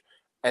image,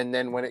 and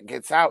then when it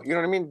gets out, you know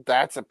what I mean?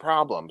 That's a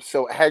problem.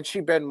 So had she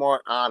been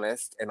more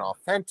honest and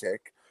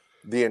authentic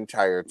the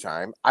entire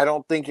time, I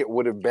don't think it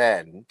would have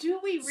been. Do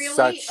we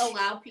really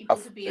allow people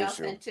to be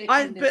authentic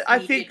in this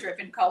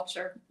media-driven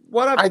culture?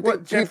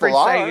 What Jeffrey's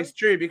saying is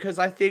true, because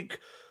I think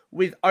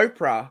with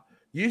Oprah,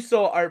 you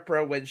saw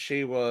Oprah when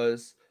she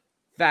was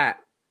fat,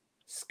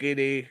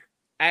 skinny,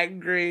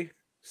 angry,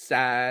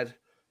 sad,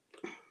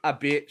 a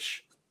bitch,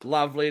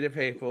 lovely to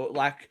people.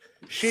 Like,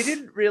 she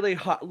didn't really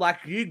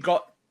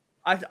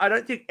I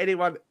don't think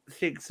anyone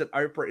thinks that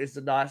Oprah is the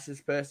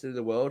nicest person in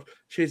the world.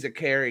 She's a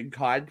caring,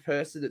 kind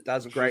person that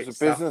does great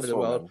stuff for the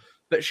world.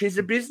 But she's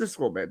a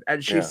businesswoman,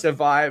 and she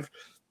survived.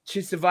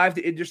 She survived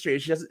the industry,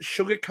 and she doesn't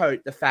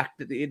sugarcoat the fact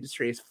that the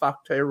industry has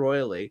fucked her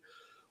royally.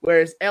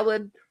 Whereas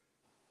Ellen,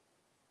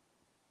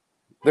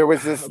 there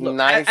was this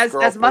nice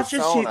girl as much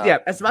persona.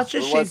 as much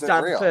as she's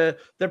done for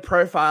the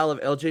profile of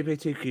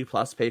LGBTQ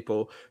plus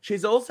people,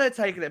 she's also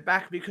taken it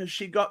back because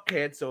she got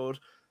cancelled,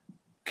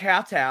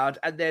 kowtowed,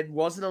 and then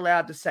wasn't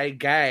allowed to say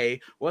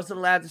gay, wasn't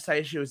allowed to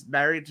say she was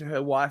married to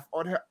her wife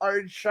on her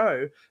own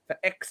show for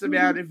X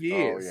amount of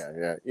years.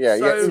 Oh, yeah.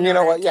 So, you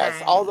know what?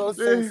 Yes, all those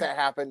things that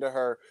happened to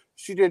her,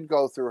 she did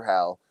go through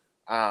hell,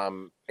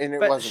 and it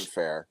wasn't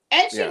fair.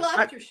 And she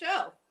lost her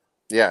show.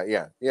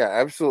 Yeah,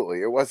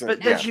 absolutely. It wasn't.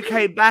 But then she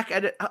came back,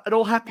 and it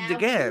all happened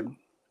again.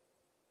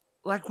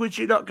 Like, would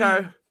you not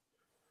go?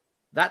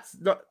 That's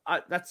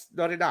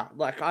not enough.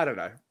 Like, I don't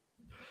know.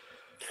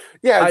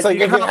 Yeah, it's like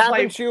if it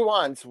happened to you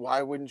once,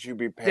 why wouldn't you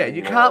be paying? Yeah,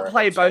 you can't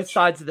play both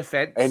sides of the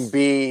fence and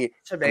be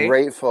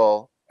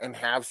grateful and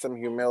have some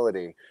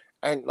humility.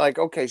 And like,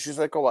 okay, she's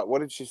like, oh, what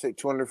did she say?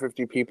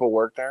 250 people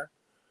work there.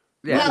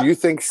 Yeah, well, you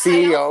think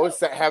CEOs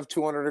that have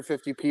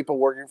 250 people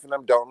working for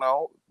them don't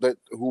know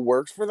who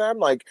works for them?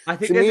 Like, I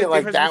think there's a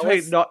difference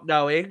between not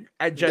knowing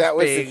and just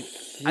being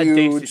a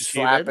huge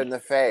slap in the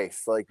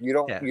face. Like, you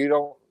don't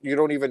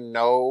even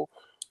know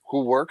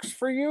who works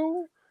for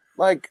you.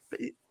 Like,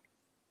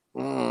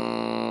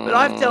 but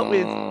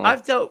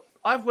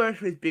I've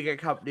worked with bigger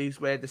companies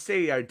where the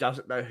CEO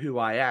doesn't know who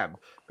I am.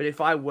 But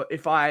if I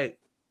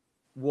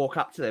walk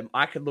up to them,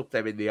 I can look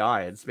them in the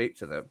eye and speak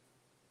to them.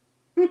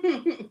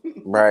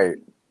 Right.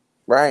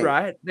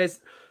 There's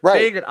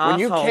being an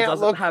asshole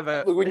doesn't have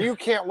a when you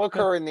can't look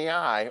her in the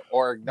eye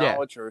or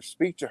acknowledge her or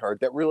speak to her,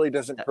 that really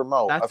doesn't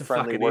promote a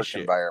friendly work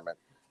environment.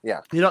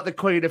 Yeah, you're not the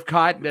queen of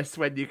kindness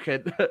when you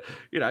can,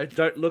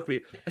 don't look me.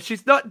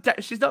 She's not.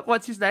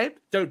 What's his name?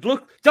 Don't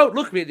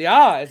look me in the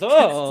eyes.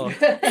 Oh,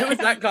 who was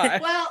that guy?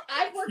 Well,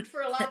 I've worked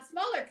for a lot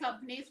smaller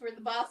companies where the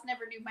boss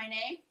never knew my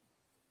name.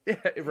 Yeah,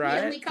 right.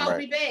 He only called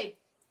me babe.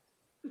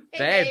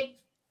 Hey,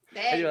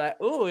 babe. And you're like,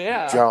 oh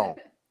yeah. Don't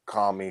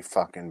call me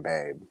fucking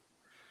babe.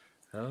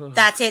 Oh.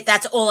 That's it.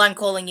 That's all I'm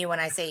calling you when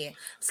I see you.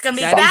 It's gonna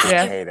be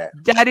hate it.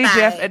 Daddy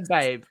Jeff and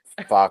babe.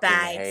 Fucking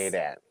hate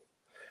it.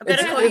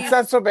 It's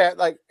not so bad.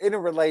 Like, in a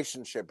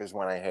relationship is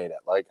when I hate it.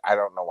 Like, I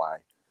don't know why.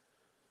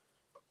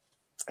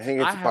 I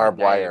think it's barbed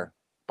wire.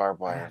 Barbed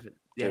wire.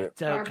 Yeah,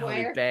 don't call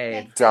me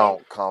babe.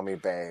 Don't call me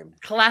babe.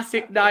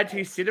 Classic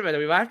 90s cinema.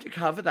 We might have to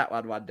cover that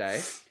one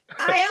day.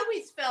 I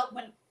always felt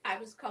when I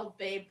was called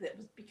babe that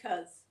was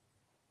because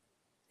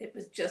it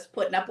was just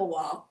putting up a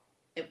wall.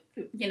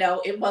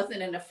 It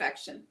wasn't an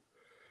affection.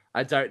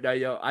 I don't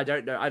know. I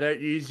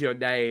don't use your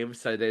name,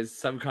 so there's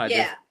some kind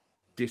of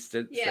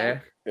distance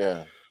there.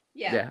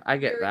 Yeah, I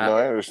get that. No,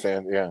 I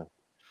understand. Yeah.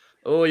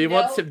 Oh, you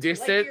want some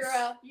distance?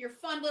 Like your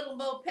fun little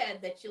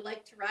moped that you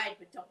like to ride,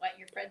 but don't want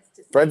your friends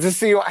to see. Friends to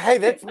see you. Hey,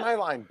 that's my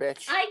line,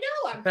 bitch. I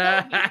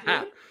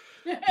know.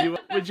 I'm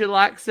would you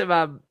like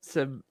some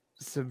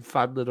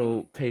fun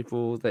little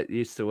people that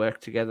used to work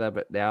together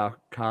but now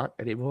can't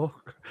anymore?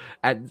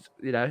 And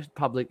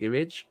public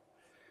image.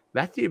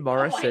 Matthew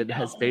Morrison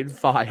has been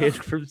fired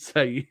from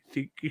So You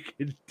Think You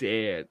Can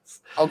Dance.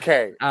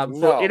 Okay.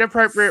 For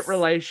inappropriate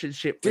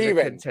relationship with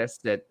a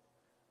contestant.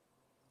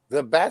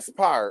 The best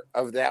part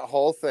of that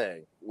whole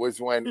thing was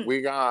when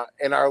we got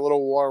in our little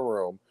war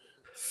room,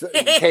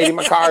 Katie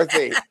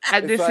McCarthy.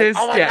 And this like, is,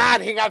 oh my God,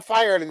 he got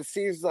fired. And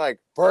Steve's like,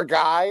 for a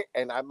guy.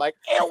 And I'm like,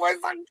 it was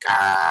a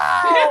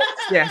girl.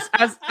 Yes,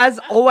 as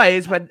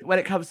always, when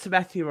it comes to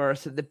Matthew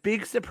Morrison, the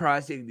big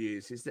surprising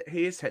news is that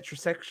he is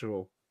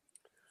heterosexual.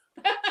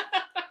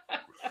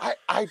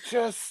 I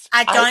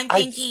don't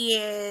think he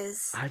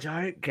is. I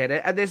don't get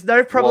it. And there's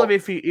no problem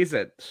if he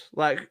isn't.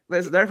 Like,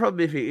 there's no problem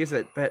if he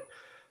isn't, but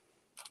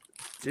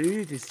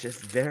dude is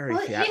just very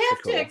theatrical. You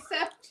have to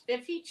accept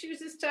if he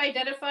chooses to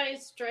identify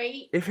as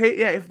straight.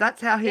 If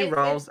that's how he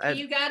rolls. And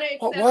you gotta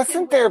accept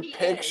wasn't there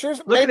pictures?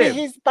 Look Maybe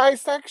he's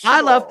bisexual.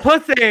 I love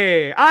pussy.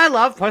 It's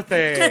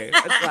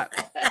like,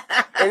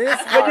 it is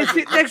when you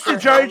sit next to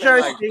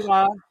JoJo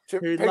Siwa, to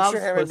picture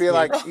him and be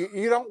like,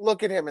 you don't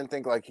look at him and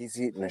think like he's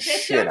eating the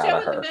shit out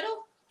of her.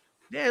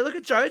 Yeah, look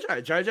at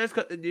JoJo. JoJo's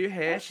got the new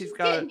hair. She's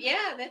got.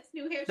 That's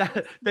new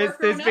hair. There's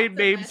been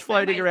memes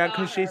floating around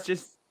because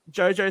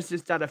JoJo's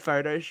just done a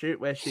photo shoot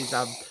where she's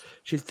done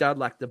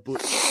like the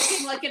butch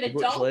like an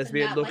adult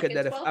lesbian look, and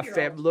then a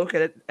femme look,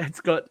 and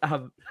it's got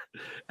a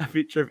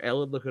picture of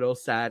Ellen looking all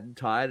sad and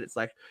tired. It's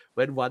like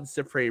when one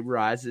supreme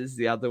rises,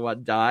 the other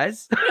one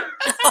dies.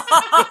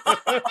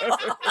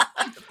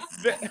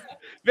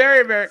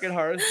 Very American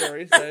Horror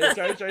Story. So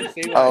JoJo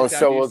Siwa. Oh,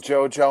 so will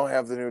JoJo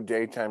have the new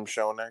daytime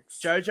show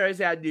next? JoJo's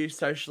our new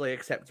socially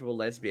acceptable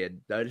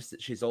lesbian. Notice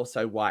that she's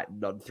also white and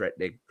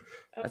non-threatening.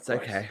 That's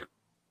okay.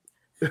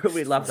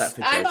 We love that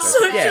for JoJo.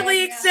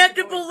 Socially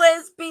acceptable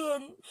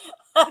lesbian.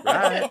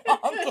 Right.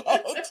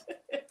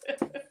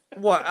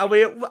 What are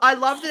we? I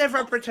love that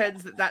everyone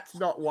pretends that that's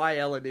not why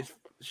Ellen is.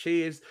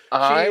 She is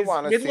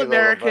Middle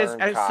America's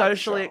a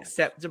socially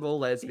acceptable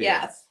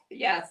lesbian.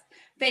 Yes.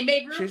 They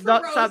made room She's for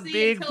not Rosie some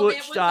big until butch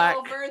that was dyke.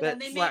 over. Then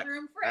they made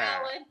room for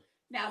Ellen.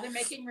 Now they're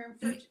making room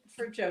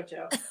for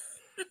JoJo.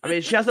 I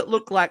mean, she doesn't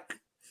look like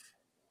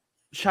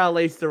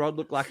Charlize Theron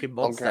looked like in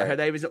Monster. Okay. Her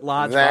name is at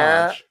Large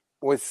Marge.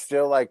 Was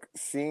still like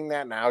seeing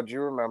that now. Do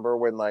you remember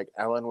when like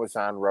Ellen was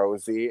on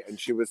Rosie and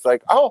she was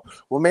like, oh,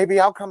 well, maybe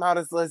I'll come out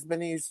as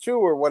Lesbianese too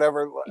or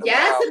whatever.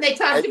 Yes, and they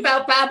talked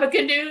about Baba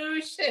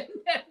Ganoush.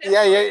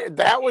 Yeah.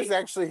 That was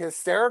actually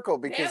hysterical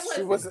because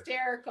she was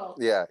hysterical.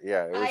 Yeah,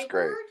 it was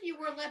great. I heard you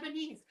were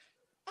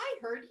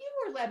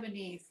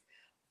Lebanese.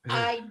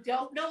 I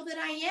don't know that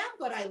I am,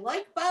 but I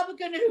like Baba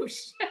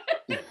Ganoush.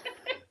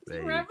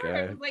 There Remember? you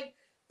It go. was like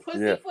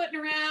pussyfooting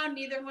around.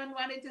 Neither one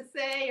wanted to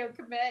say or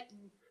commit.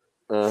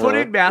 Foot and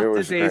It mouth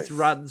was disease great.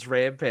 runs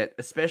rampant,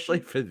 especially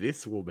for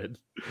this woman.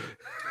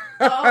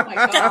 Oh my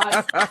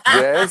God.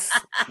 This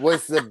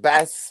was the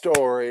best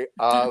story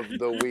of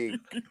the week.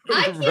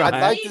 I can't Right.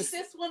 I'd like believe to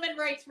this woman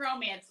writes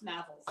romance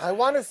novels. I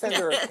want to send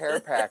her a care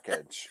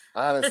package,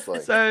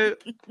 honestly. So,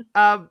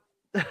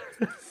 Do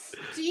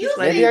you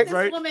Maybe think I this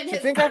wrote- woman Do you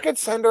has... think I could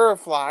send her a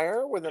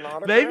flyer with an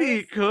autograph? maybe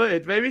you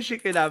could. Maybe she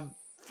could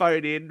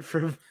phone in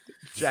from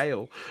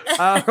jail. Do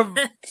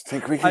you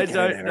think we I could get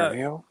don't an know.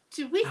 interview?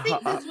 Do we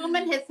think this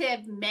woman has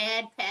had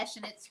mad,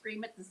 passionate,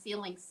 scream at the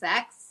ceiling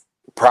sex?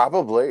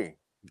 Probably.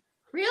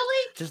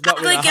 Really? Just not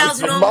with Ugly a girls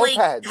husband. normally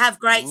Moped. have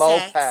great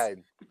sex.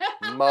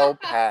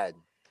 Moped.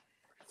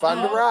 Fun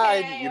to ride.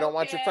 Okay, You don't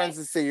want your okay. friends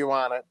to see you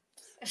on it.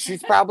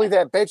 She's probably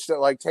that bitch that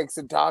like takes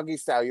a doggy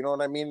style. You know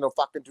what I mean? No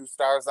fucking 2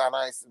 stars on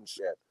ice and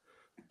shit.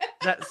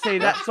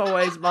 That's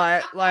always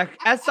my, like,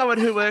 as someone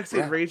who works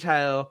in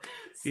retail,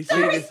 you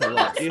see this a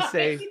lot. You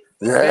see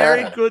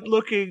very good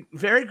looking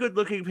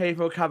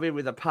people come in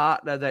with a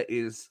partner that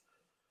is,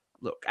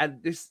 look,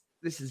 and this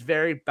is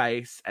very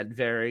base and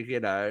very,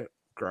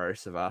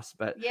 gross of us,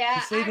 but Yeah,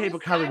 you see I people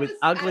was- coming I with was-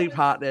 ugly I was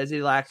partners.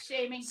 You're like,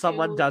 Shaming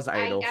someone too. does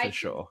anal I for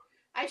sure.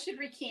 I should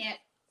recant.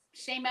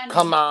 Shame on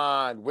Come me.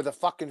 on, with a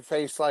fucking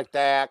face like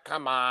that.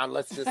 Come on,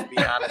 let's just be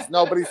honest.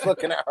 Nobody's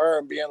looking at her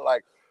and being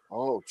like,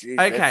 "Oh, geez,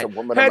 that's Okay, a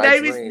woman her of my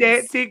name is dreams."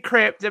 Nancy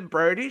Crampton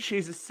Brody.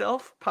 She's a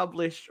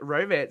self-published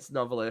romance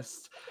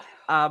novelist,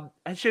 and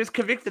she was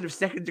convicted of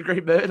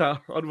second-degree murder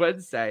on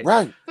Wednesday.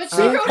 Right. But she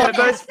See? wrote an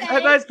Her essay.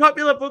 most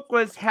popular book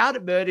was How to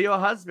Murder Your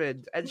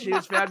Husband, and she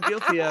was found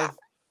guilty of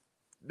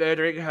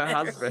murdering her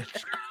husband.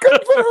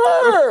 Good for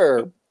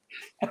her.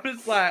 I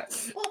was like,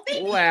 Well,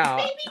 maybe, wow.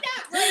 maybe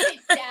not write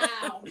it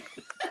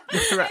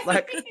down. Right,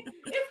 like, if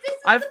this is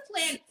I've- the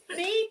plan,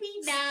 maybe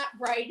not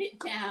write it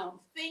down.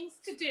 Things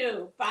to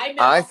do. By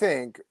I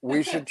think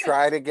we should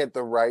try to get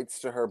the rights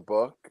to her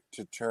book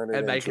to turn it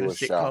and make into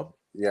it a a sitcom. show.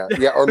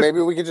 Yeah, or maybe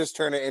we could just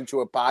turn it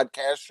into a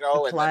podcast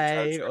show and then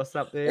Play turn or it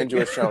something.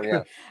 into a show.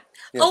 Yeah.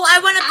 Yeah. Oh, I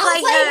want to I'll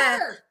play play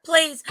her.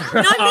 Please.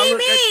 Not Oh, me, look,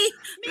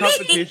 me.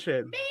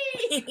 Competition.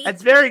 Me.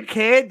 It's very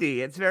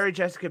Candy. It's very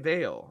Jessica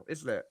Biel,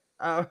 isn't it?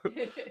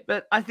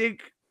 But I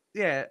think,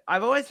 yeah,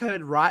 I've always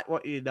heard write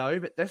what you know,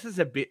 but this is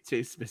a bit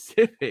too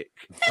specific,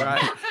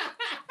 right?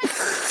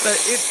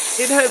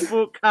 So in her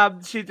book,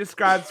 she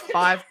describes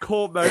 5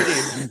 core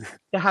motives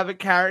to have a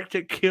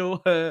character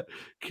kill her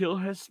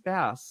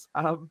spouse.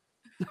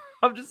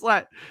 I'm just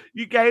like,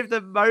 you gave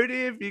them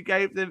motive, you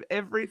gave them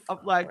everything. I'm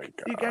like,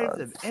 you gave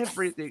them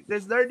everything.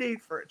 There's no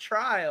need for a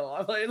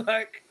trial. I mean,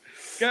 like,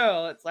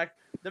 girl, it's like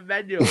the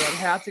manual on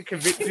how to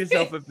convict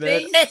yourself of murder.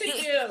 Things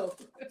to do.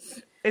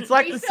 It's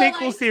like We the feel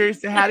sequel like- series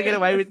to How to Get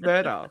Away with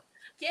Murder.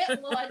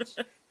 Get lunch,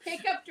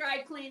 pick up dry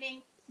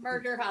cleaning,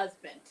 murder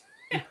husband.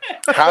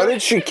 How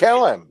did she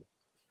kill him?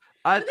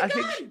 I With a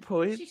think gun. she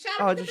poisoned. She shot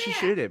him Oh, in the did she back.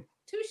 shoot him?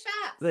 2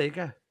 shots. There you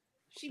go.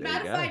 She There you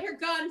go. modified her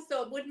gun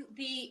so it wouldn't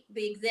be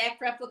the exact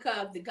replica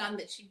of the gun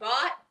that she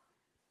bought.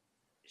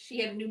 She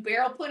had a new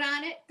barrel put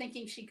on it,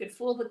 thinking she could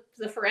fool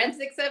the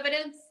forensics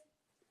evidence.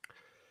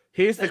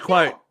 Here's the But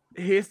quote.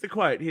 no. Here's the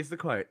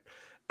quote.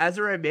 As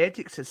a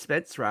romantic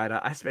suspense writer,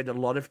 I spend a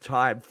lot of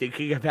time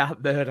thinking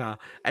about murder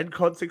and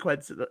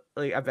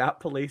consequently about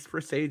police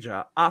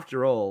procedure.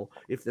 After all,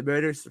 if the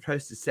murder is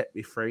supposed to set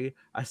me free,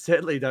 I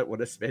certainly don't want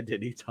to spend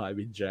any time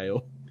in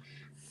jail.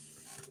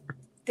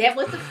 That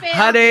was a failure.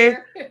 Honey,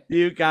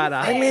 you got a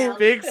I mean,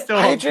 big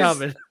storm just-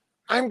 coming.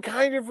 I'm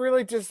kind of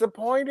really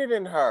disappointed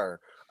in her.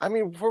 I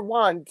mean, for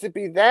one, to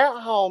be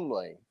that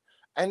homely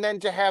and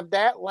then to have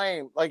that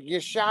lame, like you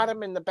shot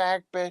him in the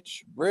back,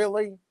 bitch.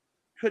 Really?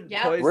 Couldn't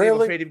Yeah. poison him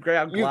Really? or feed him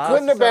ground You glass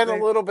couldn't or have been a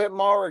something? little bit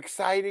more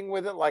exciting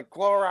with it, like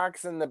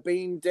Clorox and the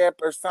bean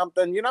dip or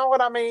something. You know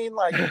what I mean?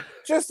 Like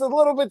just a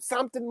little bit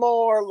something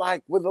more,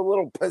 like with a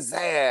little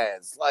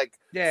pizzazz, like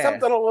Yeah,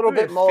 something a little a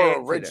bit bit more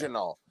fancier.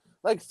 original.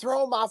 Like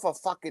throw him off a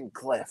fucking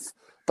cliff.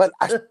 But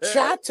a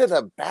shot to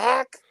the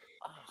back.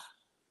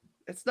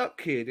 It's not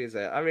cute, is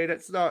it? I mean,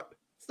 it's not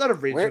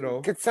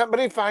original. Could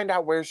somebody find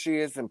out where she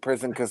is in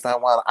prison? Because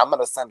I'm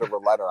gonna send her a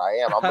letter. I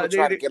am. I'm gonna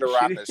try to get her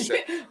on this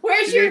shit.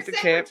 Where's She your needs a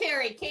camp.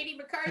 secretary, Katie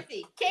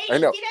McCarthy? Katie, I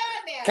know. get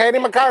on there. Katie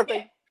McCarthy.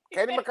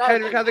 Katie Can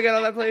McCarthy. we come together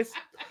on that, please?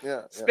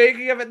 Yeah.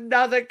 Speaking of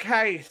another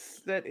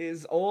case that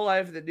is all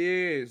over the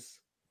news,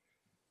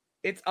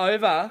 it's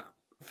over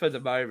for the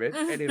moment.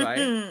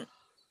 Anyway,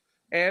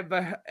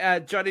 Amber,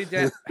 Johnny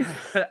Depp,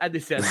 and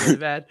this sounds really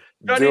bad.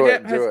 Johnny Do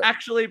it, Depp has do it.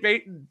 actually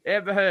beaten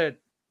Amber Heard,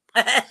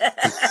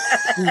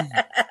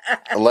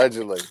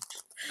 Allegedly.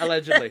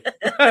 allegedly,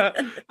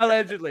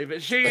 allegedly.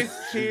 But she's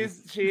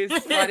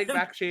fighting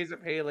back. She's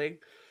appealing.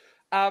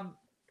 Well,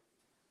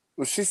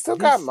 she's still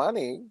got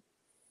money.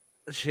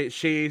 She's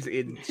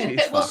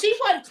Well, fucked. she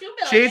won $2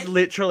 million. She's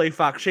literally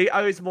fucked. She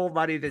owes more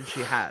money than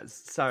she has.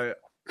 So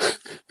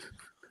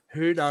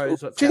who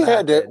knows what's She going to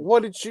had to. happen.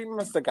 What did she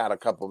must have got a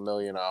couple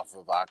million off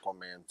of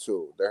Aquaman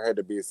too? There had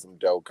to be some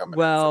dough coming.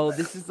 Well, in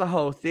from this is the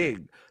whole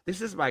thing.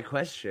 This is my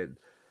question.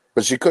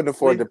 But she couldn't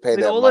afford to pay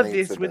that all money. of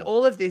this, with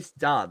all of this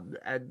done,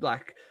 and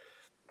like,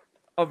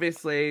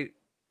 obviously,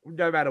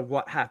 no matter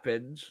what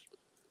happened,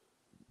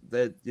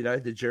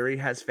 the jury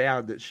has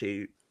found that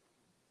she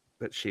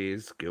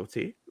is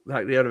guilty.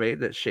 Like, you know what I mean?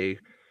 That she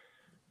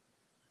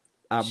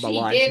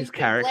maligned his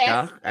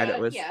character, and it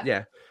was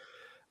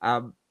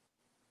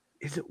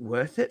is it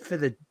worth it for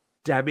the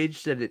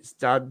damage that it's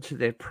done to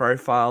their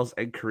profiles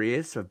and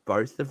careers for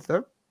both of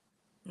them?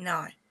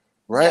 No.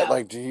 Right? No.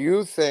 Like, do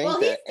you think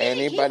that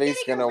anybody's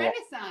gonna?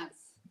 Renaissance.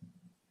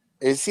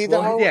 Is he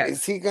though? Yeah.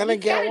 Is he gonna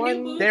get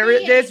one?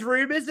 There's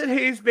rumors that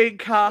he's been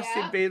cast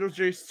in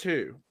Beetlejuice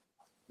 2.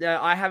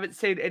 Now, I haven't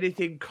seen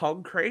anything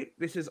concrete.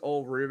 This is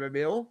all rumor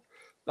mill,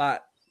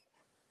 but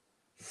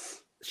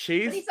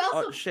he's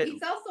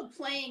also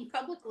playing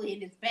publicly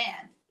in his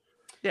band.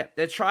 Yeah,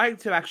 they're trying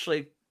to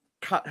actually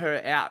cut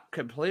her out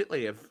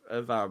completely of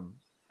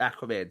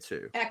Aquaman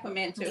 2.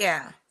 Aquaman 2.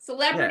 Yeah.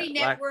 Celebrity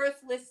net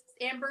worth lists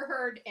Amber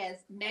Heard as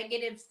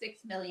negative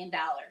 $6 million.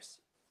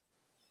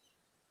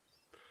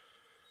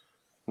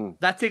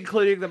 That's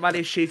including the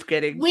money she's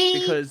getting.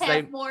 Because they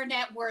have more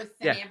net worth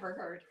than Amber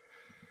Heard.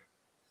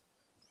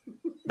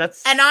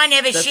 And I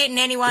never shit in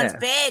anyone's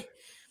bed.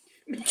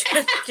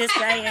 Just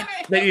saying.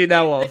 That you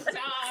know of.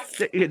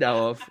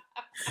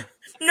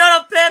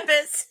 Not on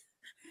purpose.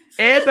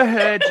 Amber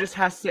Heard just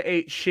has to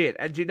eat shit.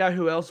 And do you know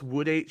who else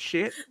would eat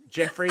shit?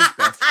 Jeffrey's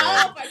best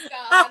friend. Oh my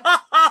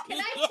God. Can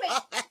I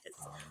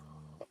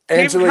say?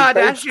 Angelique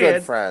Bates'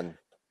 good friend.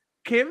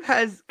 Kim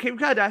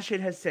Kardashian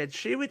has said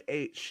she would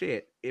eat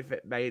shit if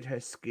it made her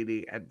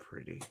skinny and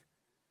pretty.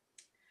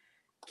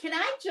 Can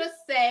I just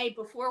say,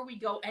 before we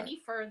go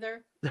any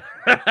further,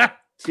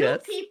 two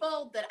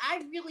people that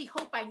I really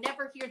hope I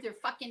never hear their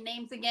fucking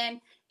names again,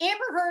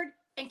 Amber Heard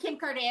and Kim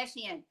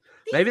Kardashian.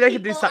 Maybe they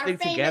can do something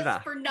together.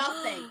 For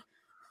nothing.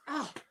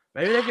 Oh,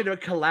 maybe they can do a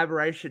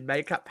collaboration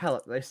makeup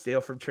palette they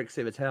steal from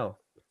Trixie Mattel,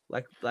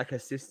 like her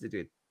sister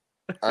did.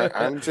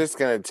 I'm just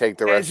gonna take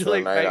the rest of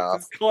the night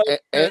off.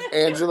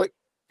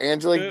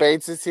 Angelique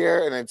Bates is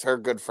here, and it's her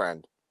good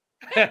friend.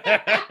 But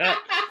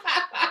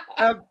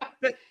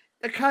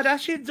the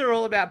Kardashians are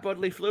all about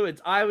bodily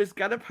fluids. I was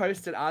gonna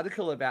post an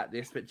article about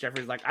this, but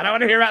Jeffrey's like, I don't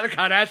want to hear about the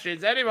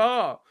Kardashians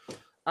anymore.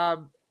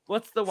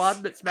 What's the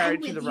one that's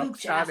married to the rock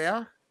star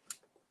now?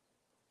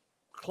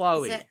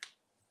 Chloe.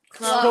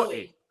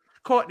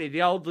 Courtney,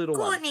 the old little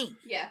one.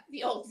 Yeah,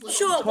 the old little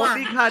short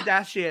one.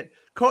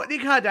 Kourtney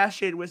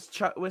Kardashian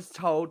was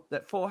told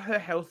that for her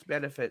health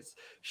benefits,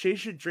 she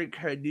should drink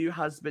her new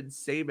husband's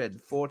semen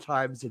 4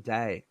 times a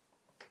day.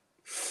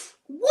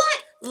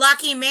 What?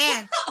 Lucky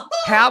man.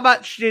 How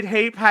much did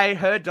he pay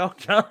her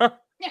doctor? Who's her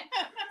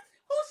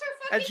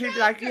fucking And she'd be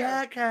like,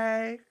 yeah,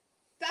 okay.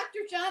 Dr.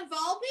 John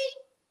Valby?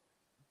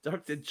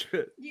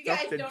 You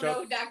guys don't know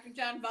who Dr.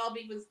 John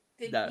Valby was.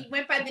 No. He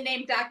went by the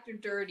name Dr.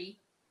 Dirty.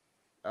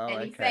 Oh,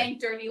 and he sang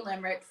dirty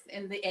limericks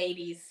in the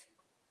 80s.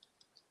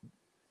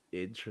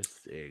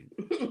 Interesting.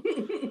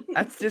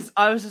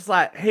 I was just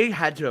like, he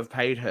had to have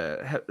paid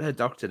her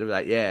doctor to be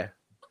like, yeah,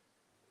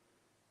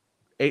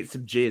 eat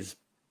some jizz.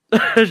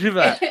 She'd be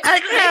like,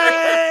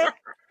 okay.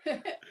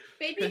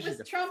 Maybe it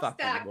was Trump's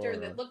doctor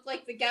that looked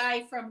like the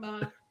guy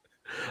from...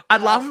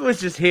 I'd love if it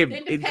was just him,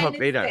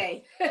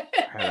 incognito.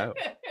 Hello.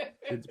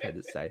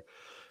 Independence Day.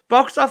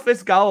 Box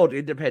office gold,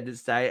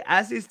 Independence Day,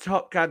 as is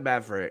Top Gun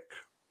Maverick.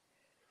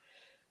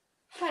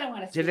 I don't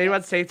want to see Did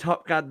anyone see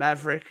Top Gun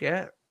Maverick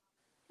yet?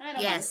 I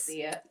don't want to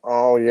see it.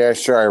 Oh, yeah,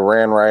 sure. I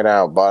ran right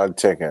out, bought a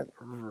ticket.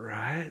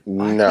 Right?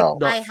 No.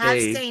 I have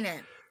seen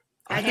it.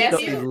 I could not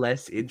be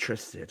less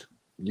interested.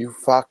 You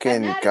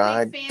fucking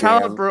goddamn.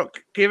 Tell her,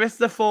 Brooke, give us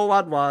the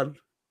 411.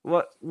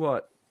 What?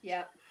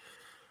 Yeah.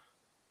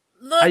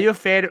 Look, are you a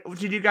fan?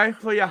 Did you go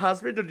for your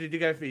husband or did you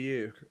go for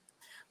you?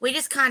 We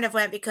just kind of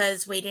went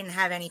because we didn't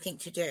have anything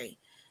to do.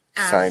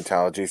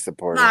 Scientology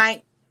supporter.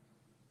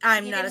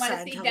 I'm not a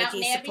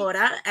Scientology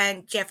supporter,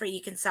 and Jeffrey,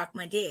 you can suck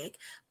my dick.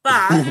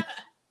 But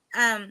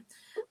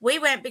we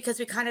went because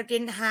we kind of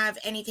didn't have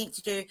anything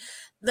to do.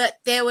 That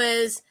there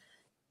was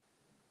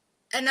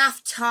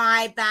enough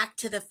tie back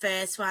to the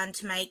first one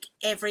to make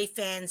every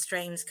fan's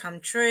dreams come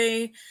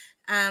true.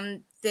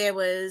 There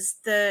was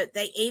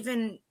they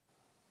even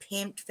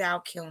pimped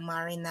Val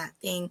Kilmer in that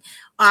thing.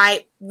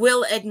 I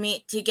will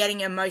admit to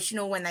getting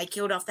emotional when they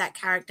killed off that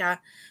character,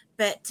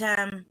 but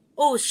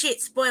oh shit,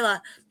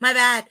 spoiler, my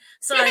bad,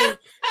 sorry.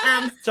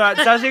 So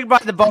judging by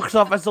the box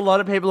office, a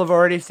lot of people have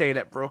already seen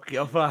it, Brooke.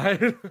 You're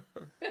fine.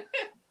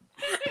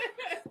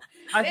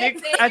 I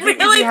think really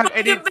if you have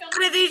any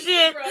this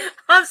shit.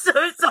 I'm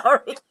so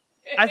sorry.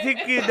 I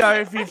think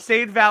if you've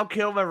seen Val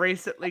Kilmer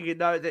recently, you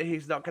know that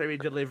he's not going to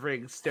be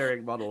delivering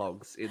stirring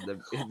monologues in the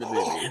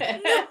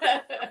movie.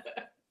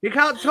 He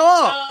can't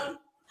talk.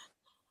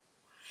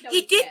 No,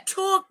 he did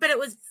talk, but it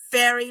was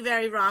very,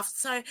 very rough.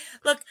 So,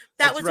 look,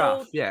 that was rough,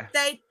 all. Yeah.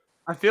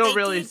 I they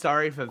really did.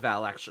 Sorry for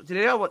Val, actually. Did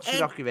anyone watch the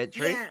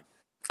documentary? Yeah.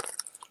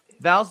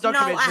 Val's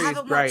documentary No, I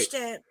haven't is great. watched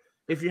it.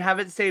 If you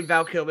haven't seen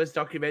Val Kilmer's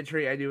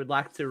documentary and you would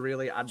like to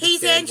really understand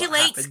He's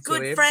Angelique's what happened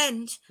good to him,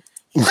 friend.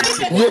 Yes,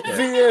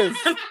 he is.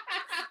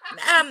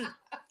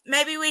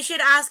 maybe we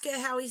should ask her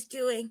how he's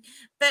doing.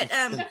 But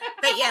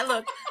yeah,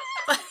 look.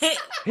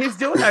 He's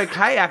doing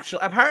okay, actually.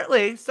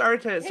 Apparently, sorry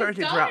to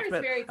interrupt,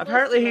 but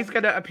apparently he's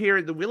going to appear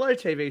in the Willow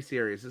TV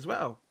series as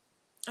well.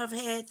 I've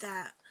heard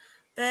that.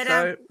 But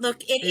So,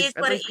 look, it is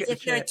what it is.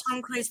 If you're a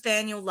Tom Cruise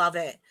fan, you'll love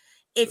it.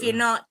 If you're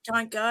not,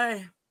 don't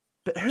go.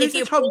 But who's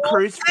a Tom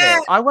Cruise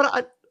fan? I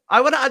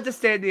want to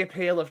understand the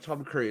appeal of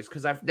Tom Cruise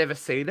because I've never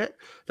seen it.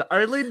 The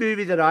only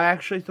movie that I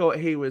actually thought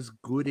he was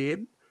good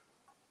in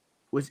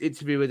was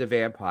Interview with a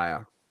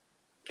Vampire.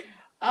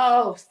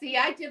 Oh, see,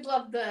 I did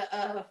love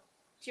the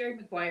Jerry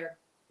Maguire.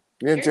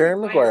 Yeah, Jerry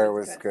Maguire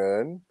was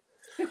good.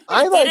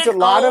 I liked a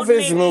lot of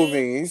his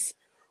movies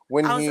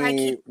when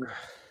he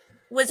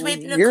was with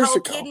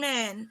Nicole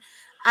Kidman.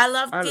 I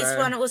loved this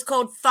one. It was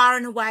called Far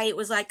and Away. It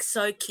was like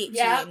so kitschy.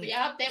 Yeah,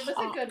 that was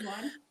a good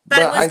one. But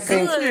it was I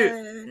think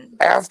good.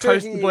 After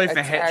he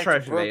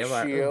attacked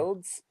Brooke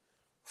Shields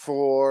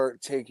for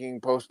taking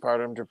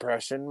postpartum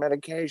depression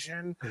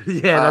medication.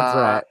 Yeah, that's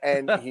right.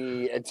 And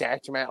he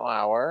attacked Matt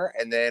Lauer,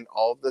 and then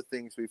all of the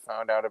things we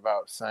found out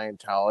about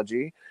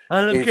Scientology.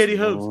 I love Katie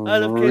Holmes. I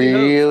love Katie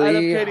really Holmes. I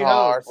love Katie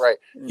hard. Holmes. Right.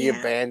 He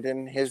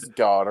abandoned his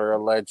daughter,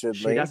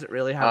 allegedly. She doesn't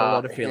really have a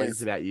lot of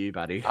feelings about you,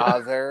 buddy.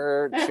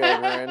 Other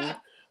children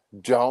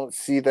don't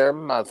see their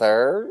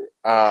mother,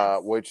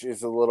 which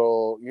is a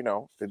little,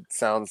 it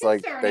sounds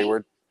like they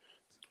were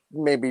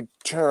maybe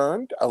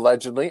turned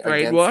allegedly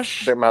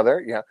against their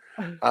mother. Yeah.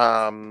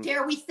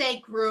 Dare we say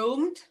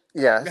groomed?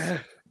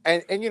 Yes.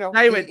 And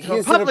they went to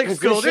a public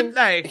school, didn't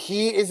they?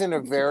 He is in a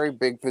very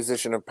big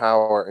position of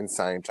power in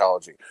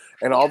Scientology,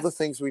 and all the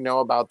things we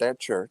know about that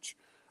church,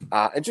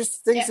 and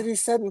just things that he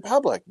said in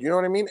public. You know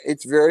what I mean?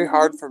 It's very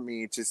hard for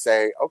me to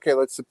say, okay,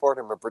 let's support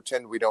him and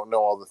pretend we don't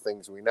know all the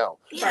things we know,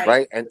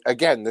 right? And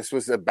again, this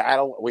was a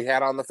battle we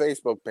had on the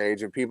Facebook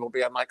page, and people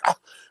being like, "Oh,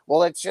 well,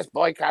 let's just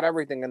boycott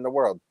everything in the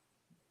world."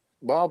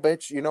 Well,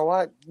 bitch, you know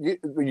what?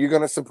 You're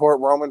going to support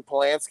Roman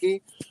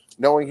Polanski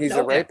knowing he's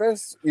a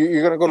rapist?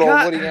 You're going to go to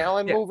a Woody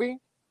Allen movie?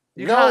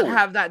 You can't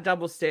have that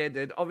double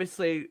standard.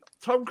 Obviously,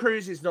 Tom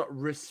Cruise is not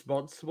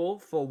responsible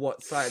for what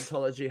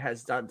Scientology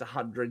has done to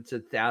hundreds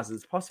of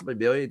thousands, possibly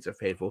millions of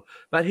people,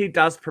 but he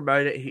does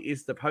promote it. He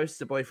is the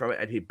poster boy from it,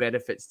 and he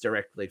benefits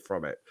directly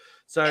from it.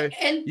 So,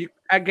 you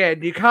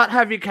can't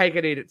have your cake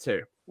and eat it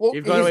too. Well,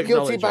 he's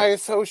guilty by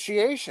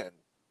association.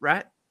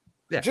 Right?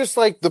 Yeah. Just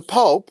like the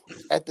Pope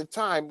at the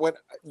time, when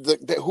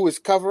who was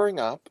covering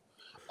up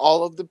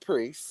all of the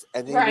priests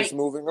and he was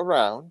moving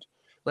around.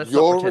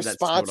 You're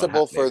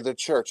responsible for the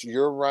church.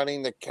 You're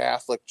running the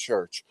Catholic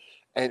Church.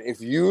 And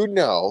if you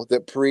know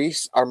that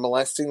priests are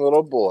molesting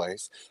little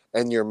boys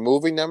and you're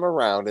moving them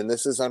around and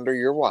this is under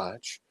your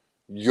watch,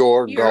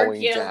 you're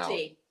going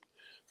guilty.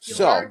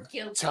 Down.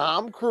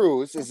 Tom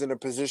Cruise is in a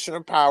position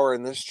of power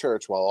in this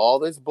church while all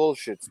this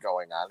bullshit's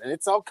going on. And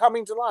it's all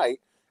coming to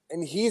light.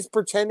 And he's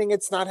pretending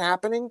it's not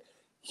happening.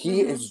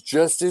 He is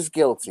just as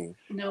guilty.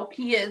 No,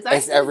 he is.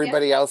 As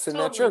everybody else in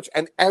that church.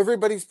 And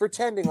everybody's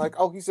pretending like,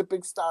 oh, he's a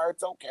big star.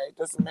 It's okay. It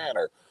doesn't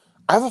matter.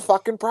 I have a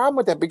fucking problem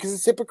with that because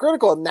it's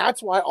hypocritical. And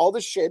that's why all the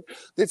shit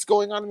that's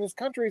going on in this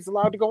country is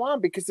allowed to go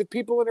on. Because if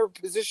people in a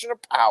position of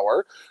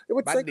power, it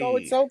would say, oh,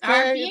 it's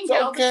okay. It's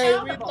okay.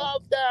 We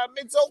love them.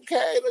 It's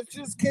okay. Let's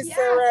just kiss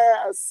their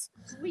ass.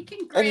 We can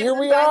and here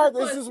we are.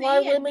 This is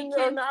why women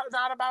are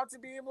not about to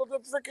be able to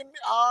freaking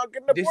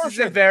get an abortion. This is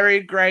a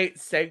very great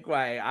segue.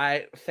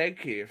 I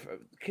thank you.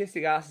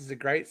 Kissing ass is a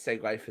great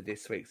segue for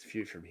this week's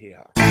View from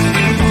Here.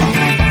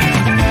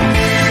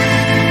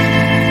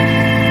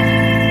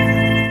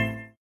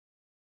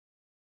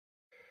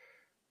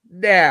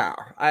 Now,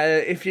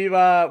 if you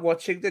are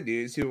watching the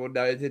news, you will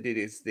know that it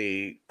is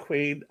the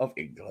Queen of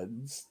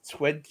England's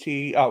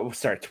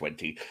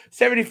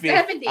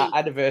 75th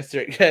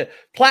anniversary,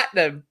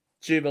 Platinum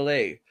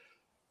Jubilee.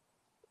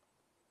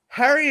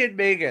 Harry and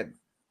Meghan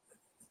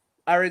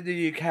are in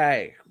the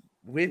UK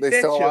with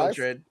their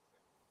children. Alive?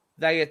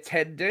 They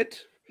attended.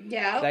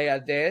 Yeah. They are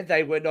there.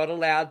 They were not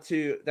allowed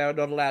to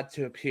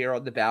appear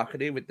on the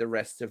balcony with the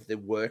rest of the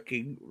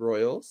working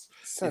royals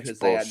because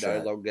bullshit. They are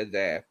no longer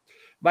there.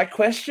 My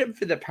question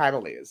for the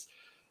panel is,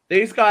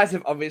 these guys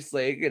have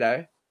obviously,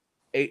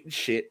 eaten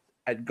shit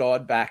and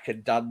gone back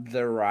and done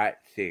the right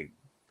thing.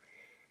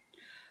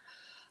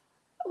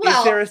 Well,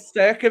 is there a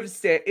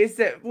circumstance? Is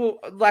that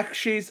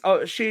she's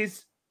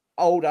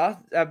older?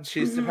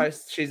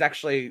 She's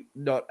actually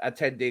not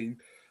attending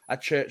a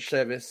church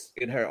service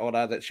in her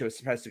honor that she was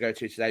supposed to go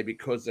to today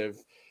because of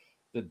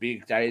the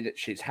big day that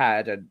she's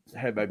had and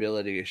her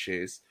mobility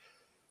issues.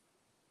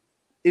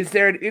 Is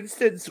there an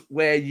instance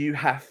where you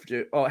have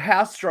to, or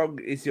how strong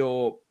is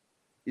your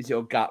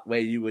gut where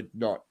you would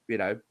not,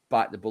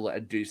 bite the bullet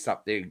and do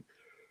something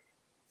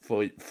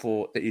for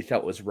that you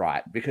felt was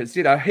right? Because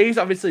he's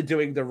obviously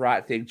doing the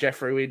right thing.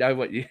 Jeffrey, we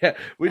know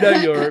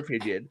your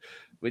opinion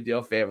with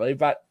your family,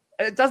 but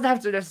it doesn't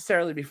have to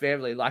necessarily be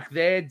family. Like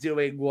they're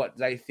doing what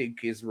they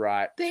think is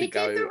right. They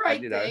did the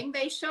right thing.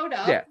 They showed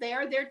up. Yeah. They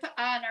are there to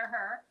honor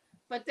her.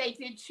 But they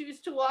did choose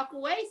to walk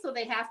away, so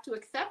they have to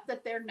accept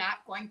that they're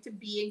not going to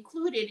be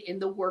included in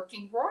the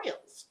working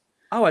royals.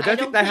 Oh, I don't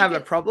think they have a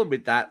it's- problem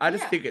with that. I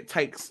just Yeah. think it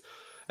takes,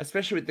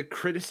 especially with the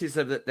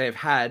criticism that they've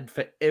had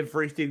for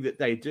everything that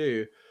they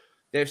do,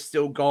 they've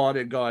still gone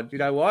and gone, you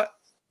know what?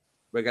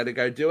 We're going to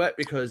go do it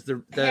because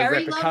the Harry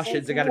repercussions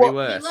loves- are going to be He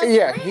worse. loves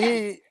Yeah,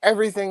 Fran.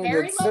 everything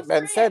Harry that's loves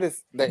been said Fran.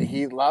 is that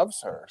he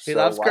loves her. He So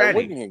loves why Granny.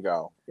 wouldn't he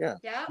go? Yeah.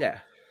 Yeah. Yeah.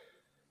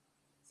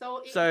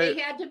 So So- they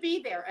had to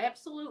be there.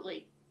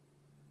 Absolutely.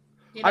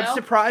 You I'm know?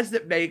 surprised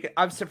that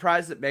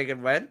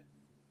Megan went,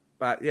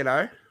 but you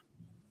know,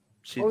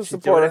 Well, to she's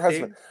support doing her her thing.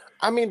 husband.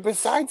 I mean,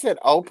 besides that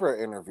Oprah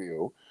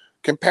interview,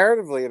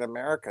 comparatively in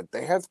America,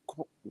 they have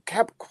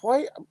kept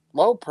quite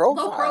low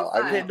profile. Low profile.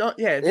 I mean, They're not.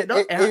 Yeah, they're not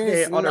it out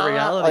is there on a not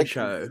reality like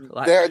show.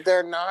 Like,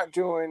 they're not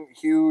doing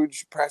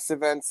huge press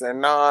events. They're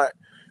not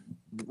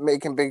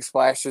making big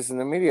splashes in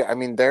the media. I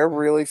mean, they're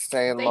really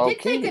staying They low did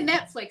key. take a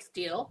Netflix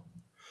deal.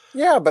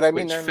 Yeah, but I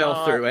mean, which they're fell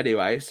not. through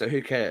anyway, so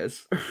who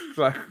cares?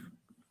 Like,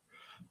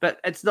 but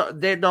it's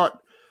not. They're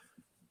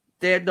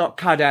not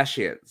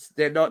Kardashians.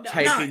 They're not No.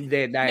 taking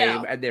their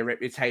name No. and their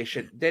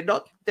reputation. They're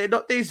not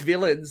these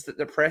villains that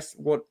the press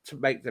want to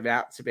make them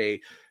out to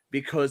be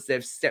because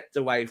they've stepped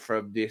away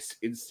from this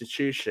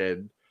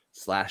institution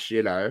 /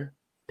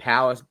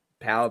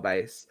 power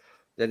base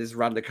that has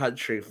run the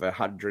country for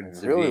hundreds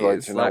I'd of really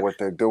years. like to know what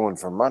they're doing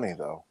for money,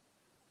 though.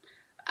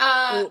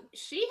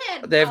 She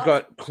had. they've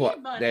got she had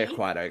quite. money. They're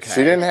quite okay.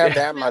 She didn't have Yeah.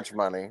 that much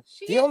money.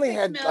 She He only 6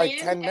 had like million,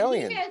 10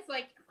 million. And he has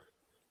like.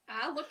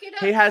 I'll look it up.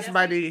 He has Jesse.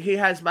 money. He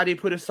has money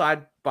put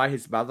aside by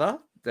his mother.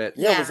 That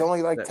Yeah, it was Yeah.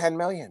 only like That- 10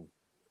 million.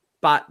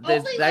 but Only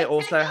they like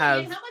also 10 million.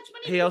 have. How much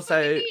money He does also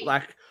somebody need?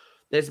 like.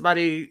 There's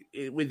money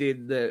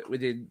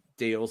within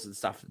deals and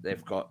stuff that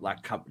they've got,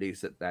 like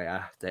companies that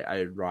they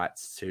own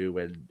rights to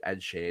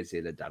and shares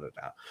in and da.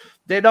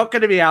 They're not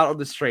going to be out on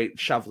the street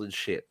shoveling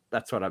shit.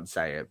 That's what I'm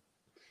saying.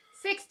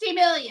 60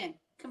 million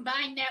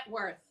combined net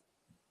worth.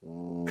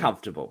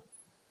 Comfortable.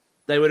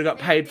 They would have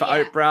got paid for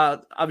Yeah.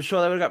 Oprah. I'm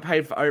sure they would have got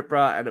paid for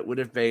Oprah, and it would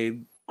have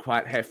been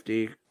quite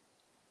hefty.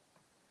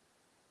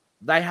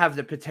 They have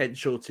the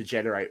potential to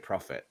generate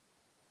profit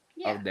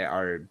Yeah. on their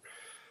own.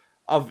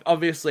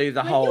 Obviously,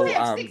 the When whole you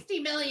have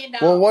 $60 million.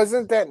 Well,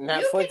 wasn't that you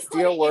Netflix can put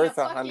deal it worth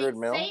in a 100 fucking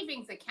mil?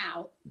 savings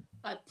account,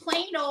 a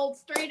plain old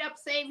straight up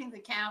savings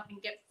account,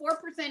 and get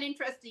 4%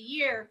 interest a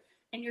year,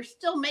 and you're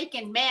still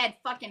making mad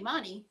fucking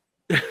money.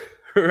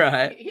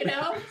 right, You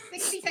know,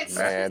 66.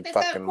 Mad That's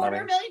fucking $250,000 money.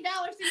 a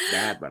year.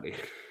 bad money.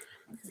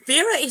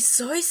 Vera is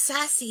so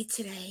sassy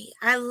today.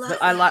 I love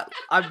I it. like.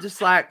 I'm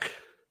just like.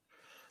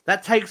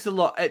 That takes a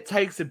lot. It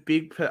takes a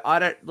big. I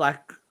don't like.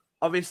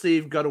 Obviously,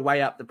 you've got to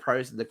weigh up the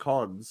pros and the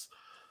cons.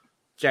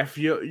 Jeff,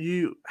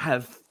 you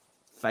have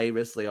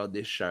famously on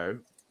this show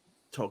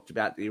talked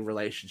about the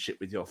relationship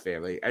with your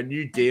family, and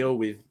you deal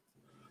with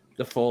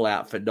the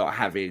fallout for not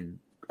having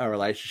a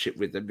relationship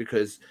with them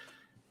because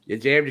you're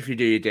damned if you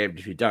do, you're damned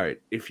if you don't.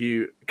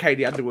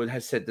 Katie Underwood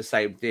has said the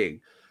same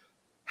thing.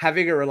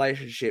 Having a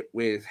relationship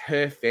with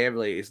her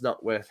family is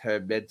not worth her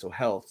mental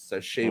health, so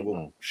she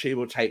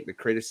will take the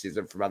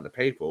criticism from other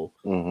people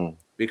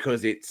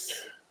because it's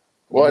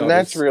Well, and not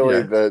that's as, really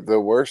you know, the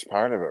worst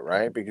part of it,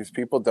 right? Because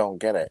people don't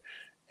get it.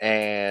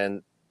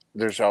 And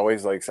there's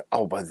always like,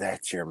 oh, but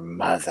that's your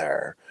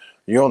mother.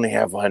 You only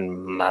have one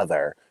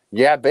mother.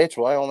 Yeah, bitch.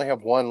 Well, I only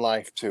have one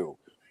life too,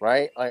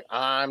 right? Like,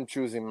 I'm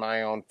choosing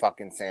my own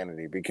fucking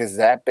sanity because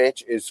that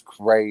bitch is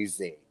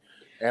crazy.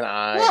 And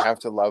I have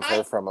to love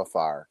her from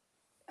afar.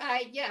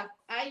 I have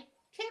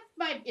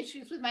my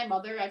issues with my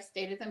mother. I've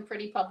stated them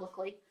pretty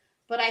publicly,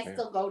 but I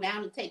still go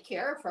down and take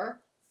care of her.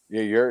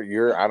 Yeah,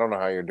 you're. I don't know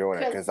how you're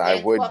doing it because I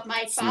that's would what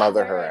my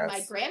smother her father and ass.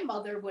 my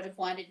grandmother would have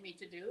wanted me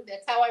to do.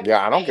 That's how I was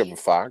Yeah, I don't give a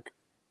raised. fuck.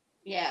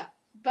 Yeah,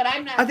 but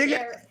I'm not I think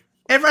there.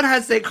 everyone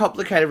has their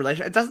complicated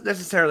relationship. It doesn't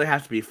necessarily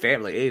have to be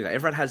family either.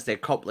 Everyone has their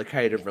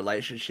complicated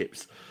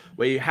relationships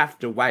where you have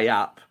to weigh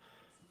up,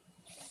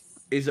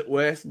 is it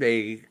worth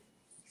me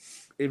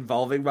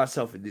involving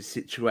myself in this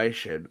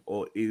situation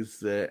or is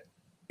the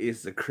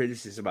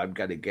criticism I'm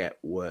going to get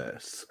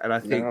worse? And I I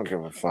think don't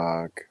give a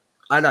fuck.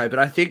 I know, but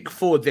I think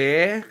for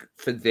their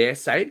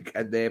sake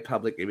and their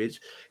public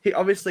image, he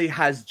obviously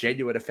has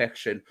genuine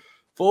affection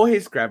for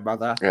his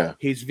grandmother. Yeah.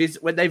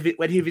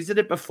 When he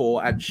visited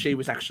before, and she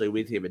was actually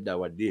with him, and no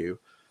one knew.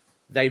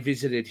 They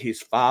visited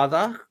his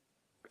father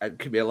and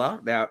Camilla.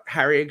 Now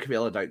Harry and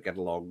Camilla don't get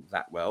along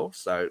that well,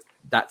 so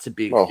that's a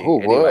big Well, thing.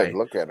 who anyway. would?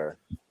 Look at her.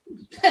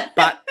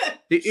 But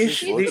the She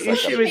issue looks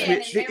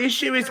like the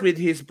issue is with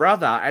his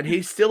brother, and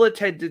he still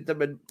attended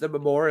the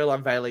memorial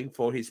unveiling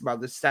for his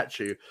mother's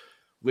statue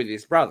with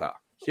his brother.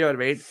 Do you know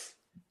what I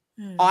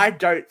mean? I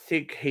don't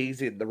think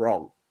he's in the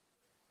wrong.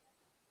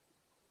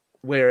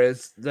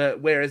 Whereas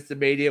the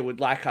media would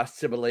like us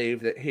to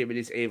believe that him and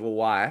his evil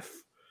wife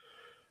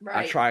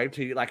are trying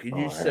to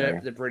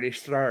usurp the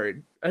British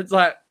throne. It's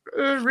like,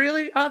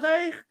 really? Are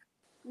they?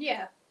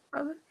 Yeah.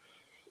 Are they?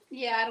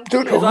 Yeah, I don't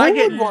Dude, think who I would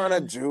get- want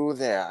to do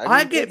that? I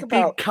mean, get think big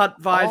about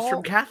cunt vibes all-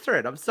 from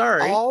Catherine. I'm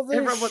sorry. all this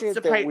Everyone wants shit to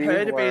that paint her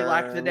we've to be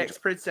like the learned next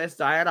Princess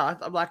Diana.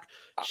 I'm like,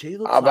 she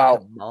looks about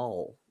like a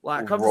mole.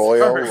 Like, I'm royal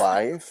sorry.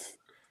 life.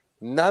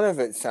 None of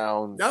it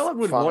sounds No one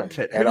would fun want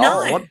it. at Who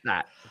all. would want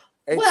that?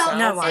 It Well,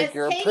 sounds as like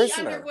you're a Katie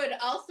prisoner. Underwood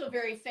also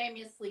very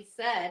famously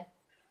said,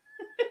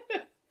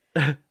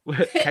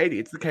 Katie,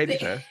 it's the Katie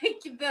show.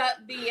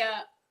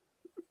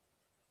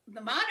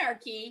 The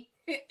monarchy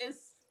is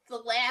the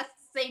last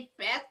safe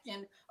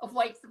bastion of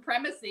white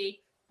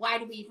supremacy. Why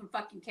do we even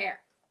fucking care?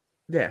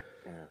 Yeah.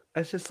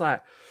 It's just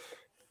like,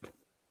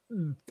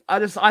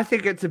 I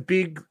think that's a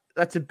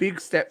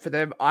big step for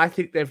them. I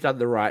think they've done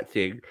the right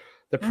thing.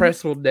 The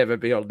press will never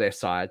be on their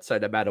side, so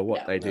no matter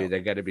what they do, they're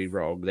going to be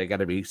wrong. They're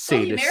going to be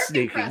seen as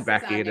sneaking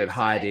back in and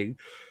hiding.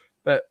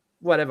 But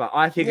whatever,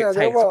 I think it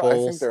takes balls.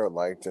 I think they're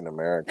liked in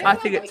America. I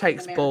think it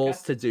takes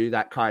balls to do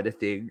that kind of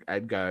thing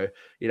and go,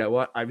 you know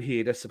what, I'm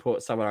here to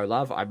support someone I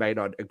love. I may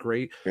not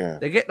agree. Yeah.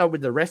 They're getting on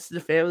with the rest of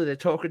the family. They're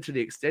talking to the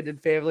extended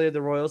family of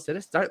the royals. They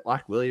just don't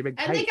like William and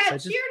Kate. And they got so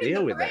just cheered deal in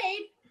the with parade.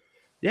 it.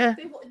 Yeah.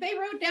 They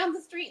rode down the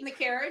street in the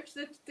carriage.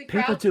 The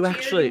People crowd do cheered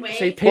actually and waved.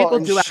 see. People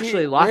do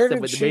actually like them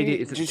when the media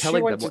isn't Did she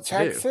telling went them to what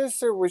to do.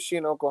 Texas or was she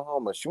in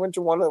Oklahoma? She went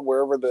to one of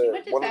one of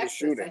the Texas,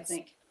 shootings. I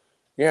think.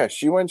 Yeah,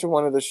 she went to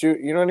one of the shoot.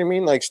 You know what I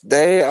mean? Like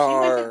they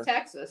are. She went to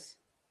Texas.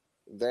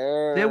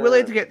 They're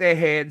willing to get their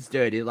hands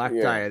dirty like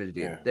Diana did.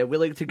 Yeah. They're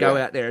willing to go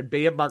out there and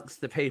be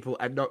amongst the people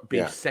and not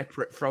be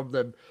separate from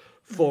them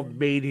for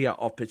media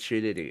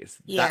opportunities.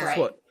 Yeah. That's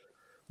what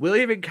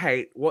William and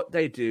Kate, what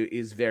they do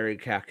is very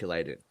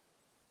calculated.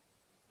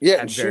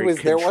 Yeah, and she very was.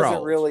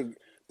 controlled.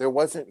 There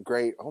wasn't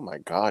great. Oh my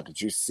God! Did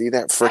you see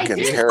that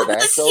freaking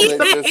pterodactyl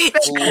that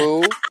just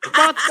flew?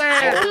 What's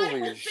that?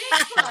 Holy shit!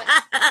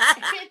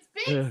 It's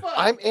Bigfoot.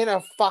 I'm in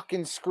a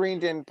fucking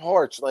screened-in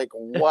porch. Like,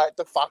 what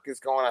the fuck is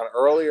going on?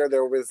 Earlier,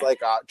 there was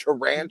like a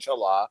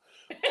tarantula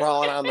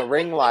crawling on the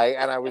ring light,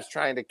 and I was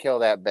trying to kill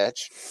that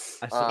bitch.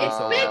 It's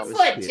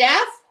Bigfoot,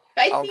 Jeff.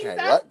 Okay,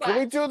 can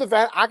we do the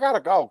vent? I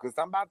gotta go because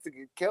I'm about to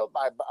get killed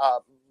by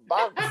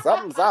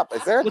something's up.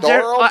 Is there a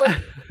door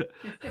open?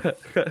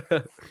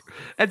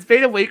 It's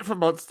been a week for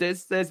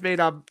monsters. There's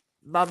been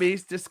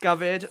mummies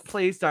discovered.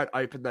 Please don't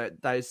open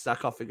those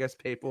sarcophagus,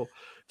 people.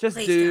 Just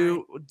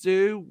do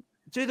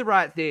the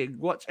right thing.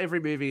 Watch every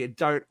movie and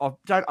don't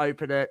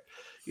open it.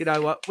 You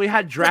know what? We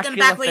had Dracula Put them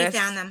back Fest. where you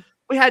found them.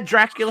 We had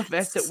Dracula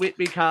Fest at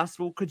Whitby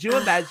Castle. Could you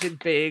imagine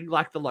being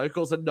like the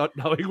locals and not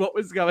knowing what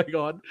was going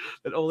on?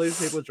 And all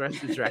these people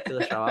dressed as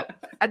Dracula show up.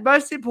 And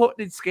most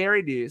important in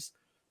scary news,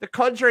 the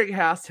Conjuring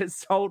house has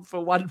sold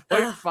for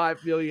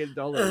 $1.5 million.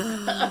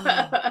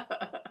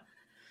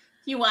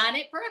 You want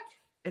it, Brooke?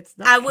 It's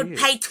not I cute. would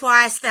pay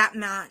twice that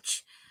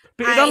much.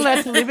 But you're not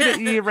allowed to live in it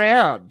year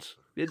round.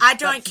 I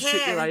don't That's a care.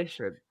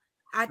 stipulation.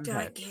 I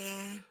don't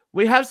care.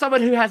 We have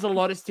someone who has a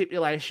lot of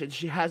stipulations.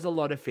 She has a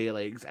lot of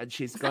feelings, and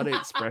she's got to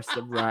express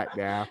them right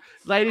now.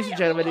 Ladies and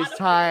gentlemen, it's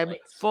time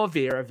for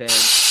Vera Van.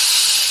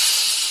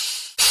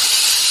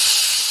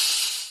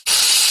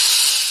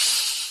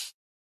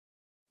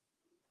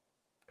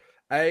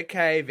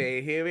 Okay,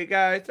 V, here we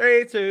go.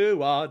 3, 2,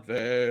 1,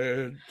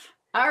 Van.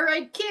 All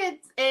right,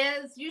 kids.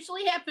 As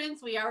usually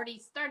happens, we already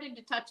started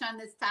to touch on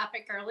this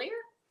topic earlier.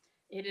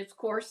 It, of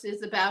course,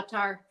 is about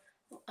our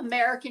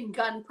American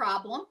gun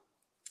problem.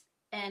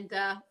 And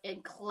in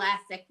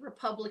classic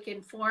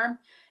Republican form,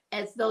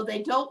 as though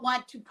they don't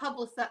want to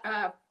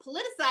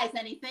politicize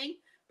anything,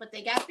 but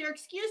they got their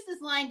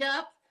excuses lined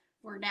up.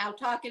 We're now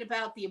talking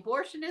about the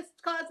abortionists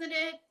causing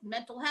it,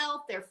 mental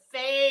health, their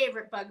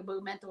favorite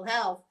bugaboo, mental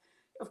health.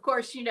 Of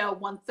course,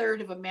 1/3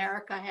 of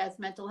America has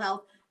mental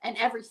health, and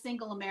every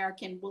single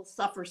American will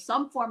suffer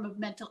some form of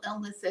mental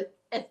illness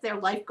as their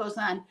life goes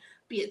on,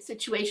 be it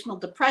situational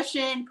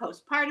depression,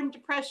 postpartum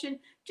depression,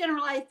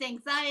 generalized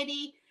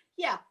anxiety.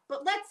 Yeah,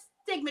 but let's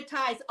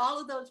stigmatize all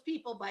of those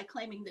people by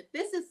claiming that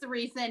this is the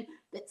reason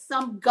that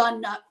some gun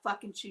nut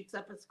fucking shoots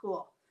up a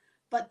school.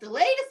 But the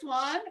latest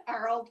one,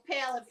 our old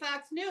pal at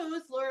Fox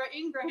News, Laura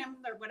Ingraham,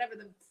 or whatever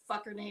the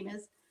fuck her name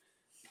is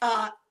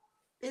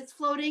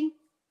floating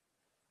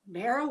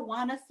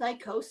marijuana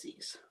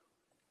psychoses.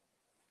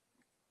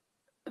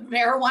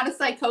 Marijuana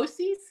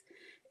psychoses?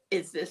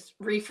 Is this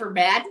reefer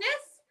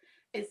madness?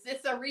 Is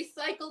this a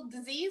recycled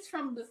disease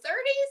from the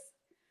 30s?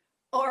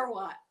 Or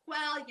what?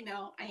 Well,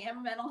 I am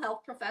a mental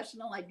health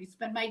professional. I do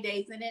spend my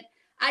days in it.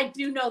 I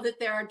do know that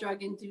there are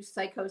drug-induced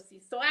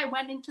psychoses. So I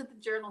went into the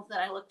journals and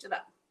I looked it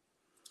up.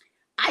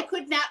 I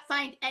could not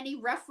find any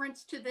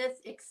reference to this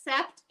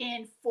except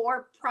in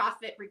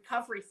for-profit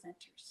recovery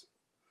centers.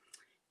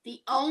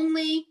 The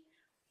only,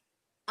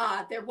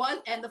 there was,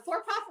 and the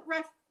for-profit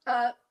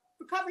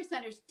recovery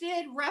centers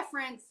did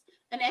reference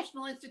a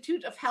National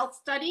Institute of Health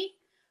study,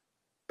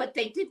 but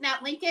they did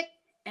not link it.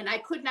 And I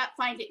could not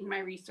find it in my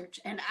research.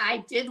 And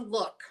I did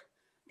look.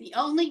 The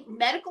only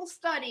medical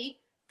study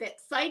that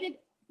cited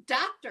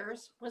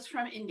doctors was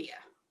from India.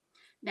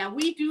 Now,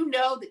 we do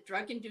know that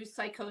drug-induced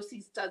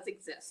psychosis does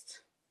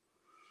exist.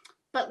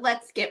 But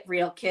let's get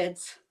real,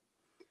 kids.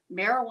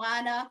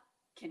 Marijuana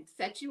can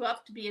set you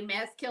up to be a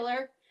mass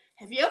killer.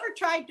 Have you ever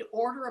tried to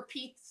order a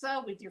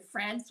pizza with your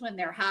friends when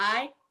they're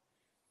high?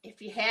 If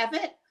you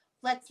haven't,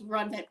 let's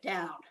run it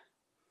down.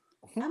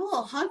 I'm a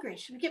little hungry.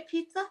 Should we get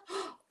pizza?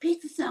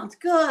 Pizza sounds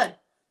good.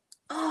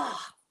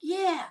 Oh,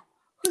 yeah.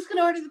 Who's going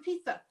to order the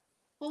pizza?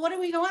 Well, what do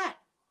we want?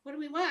 What do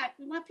we want?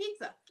 We want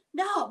pizza.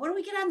 No, what do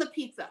we get on the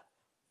pizza?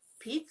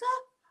 Pizza?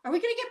 Are we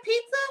going to get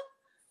pizza?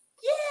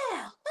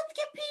 Yeah, let's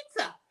get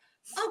pizza.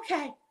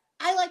 Okay,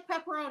 I like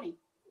pepperoni.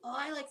 Oh,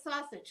 I like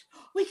sausage.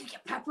 We can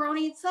get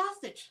pepperoni and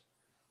sausage.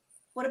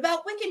 What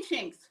about Wiccan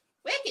Chinks?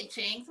 Wiccan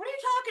Chinks? What are you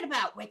talking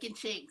about, Wiccan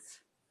Chinks?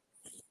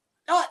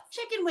 Oh,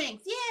 chicken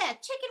wings. Yeah,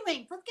 chicken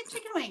wings. Let's get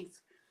chicken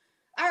wings.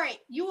 All right,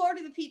 you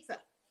order the pizza.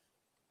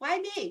 Why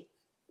me?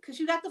 Because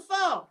you got the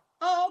phone.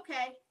 Oh,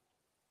 okay.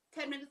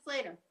 10 minutes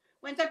later.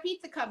 When's our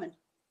pizza coming?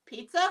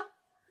 Pizza?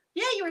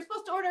 Yeah, you were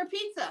supposed to order a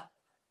pizza.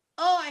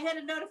 Oh, I had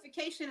a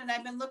notification and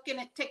I've been looking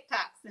at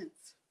TikTok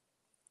since.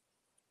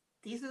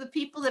 These are the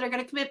people that are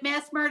going to commit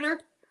mass murder?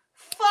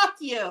 Fuck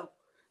you.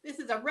 This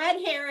is a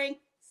red herring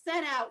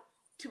sent out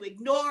to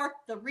ignore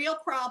the real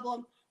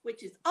problem,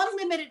 which is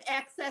unlimited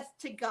access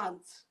to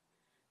guns.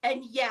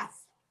 And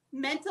yes,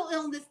 mental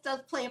illness does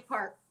play a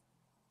part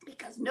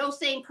because no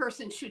sane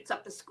person shoots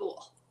up a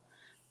school.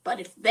 But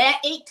if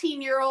that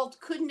 18-year-old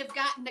couldn't have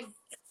gotten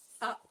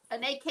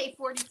an AK-40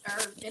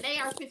 or an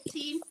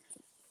AR-15,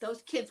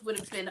 those kids would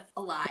have been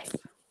alive.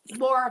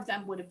 More of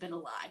them would have been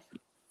alive.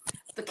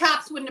 The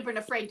cops wouldn't have been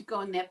afraid to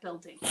go in that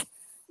building.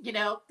 You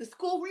know, the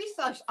school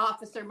resource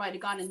officer might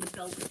have gone in the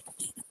building.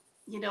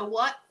 You know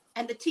what?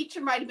 And the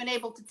teacher might have been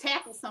able to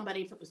tackle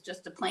somebody if it was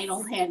just a plain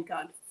old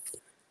handgun.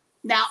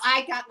 Now,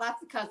 I got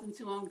lots of cousins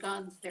who own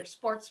guns. They're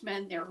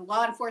sportsmen. They're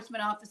law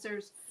enforcement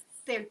officers.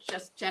 They're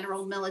just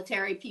general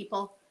military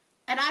people.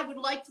 And I would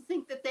like to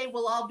think that they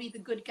will all be the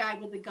good guy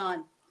with a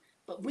gun.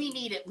 But we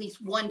need at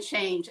least one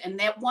change. And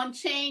that one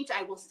change,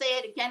 I will say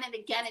it again and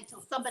again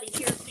until somebody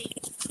hears me.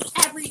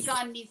 Every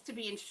gun needs to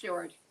be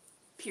insured.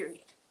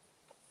 Period.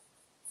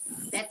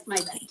 That's my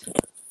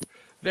bet.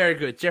 Very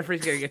good.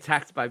 Jeffrey's getting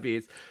attacked by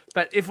bees.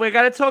 But if we're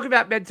going to talk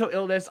about mental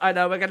illness, I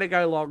know we're going to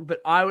go long, but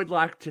I would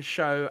like to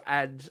show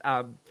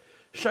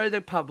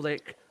the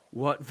public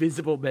what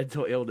visible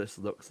mental illness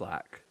looks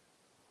like.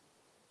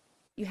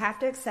 You have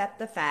to accept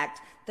the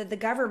fact that the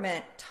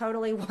government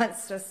totally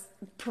wants to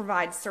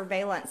provide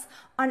surveillance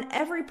on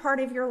every part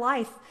of your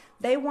life.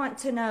 They want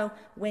to know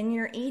when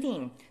you're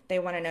eating. They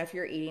want to know if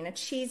you're eating a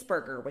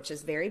cheeseburger, which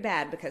is very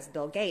bad because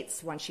Bill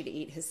Gates wants you to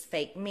eat his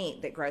fake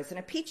meat that grows in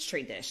a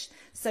Peachtree dish.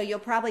 So you'll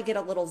probably get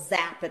a little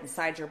zap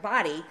inside your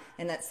body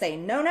and that's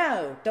saying,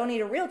 no, don't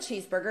eat a real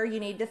cheeseburger. You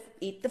need to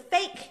eat the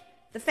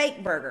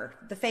fake burger,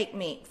 the fake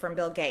meat from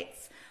Bill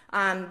Gates.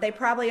 They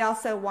probably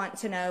also want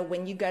to know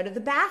when you go to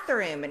the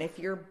bathroom and if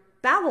your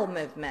bowel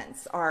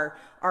movements are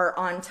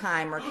on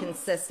time or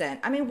consistent.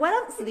 I mean, what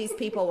else do these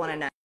people want to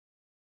know?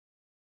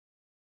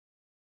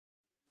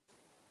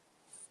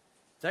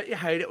 Don't you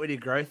hate it when you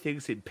grow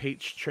things in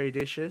Peachtree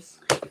dishes?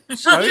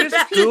 Go to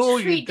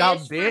school, you dumb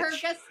bitch.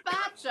 For her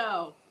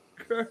gazpacho.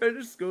 Go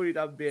to school, you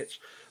dumb bitch.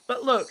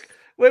 But look,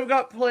 we've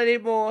got plenty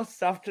more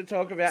stuff to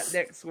talk about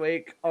next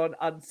week on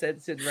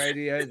Uncensored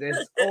Radio.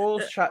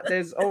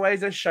 There's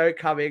always a show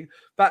coming,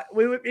 but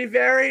we would be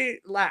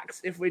very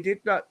lax if we did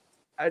not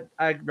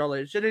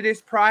acknowledge that it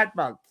is Pride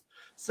Month.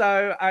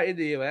 So in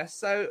the US,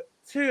 so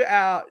to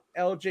our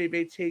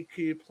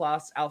LGBTQ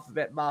plus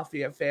Alphabet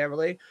Mafia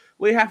family,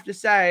 we have to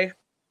say,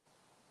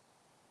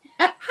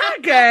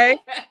 okay,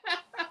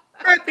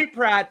 happy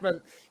Pride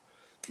Month.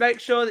 Make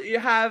sure that you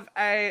have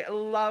a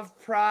love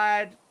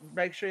pride.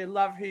 Make sure you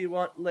love who you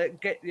want.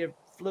 Get your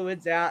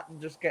fluids out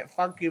and just get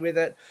funky with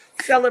it.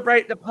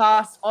 Celebrate the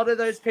past. Honor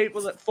those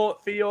people that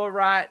fought for your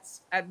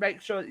rights and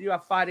make sure that you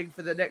are fighting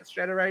for the next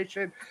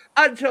generation.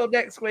 Until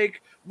next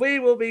week, we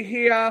will be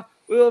here.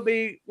 We will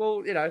be,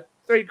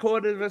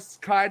 3/4 of us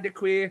kind of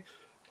queer.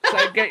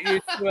 So get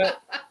used to it.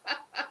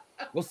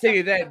 We'll see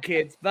you then,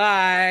 kids.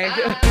 Bye.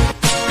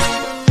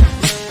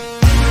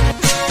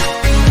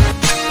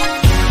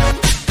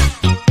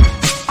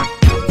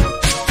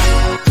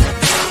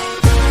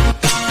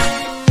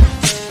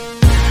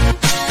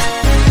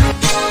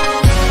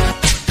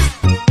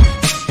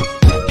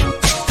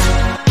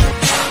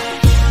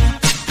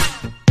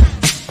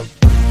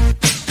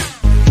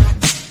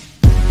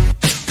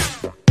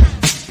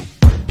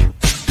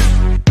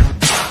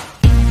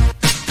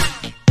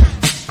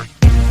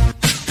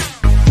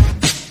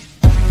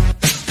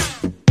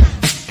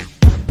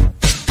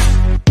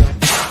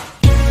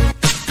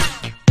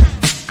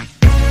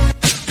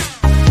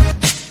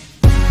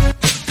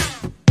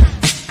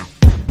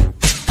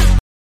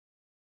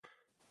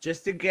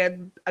 Just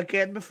again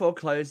before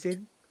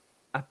closing,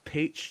 a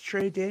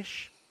Peachtree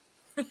dish.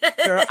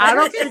 Girl, I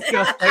don't think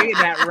you're saying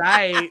that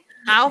right.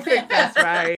 I don't think that's right.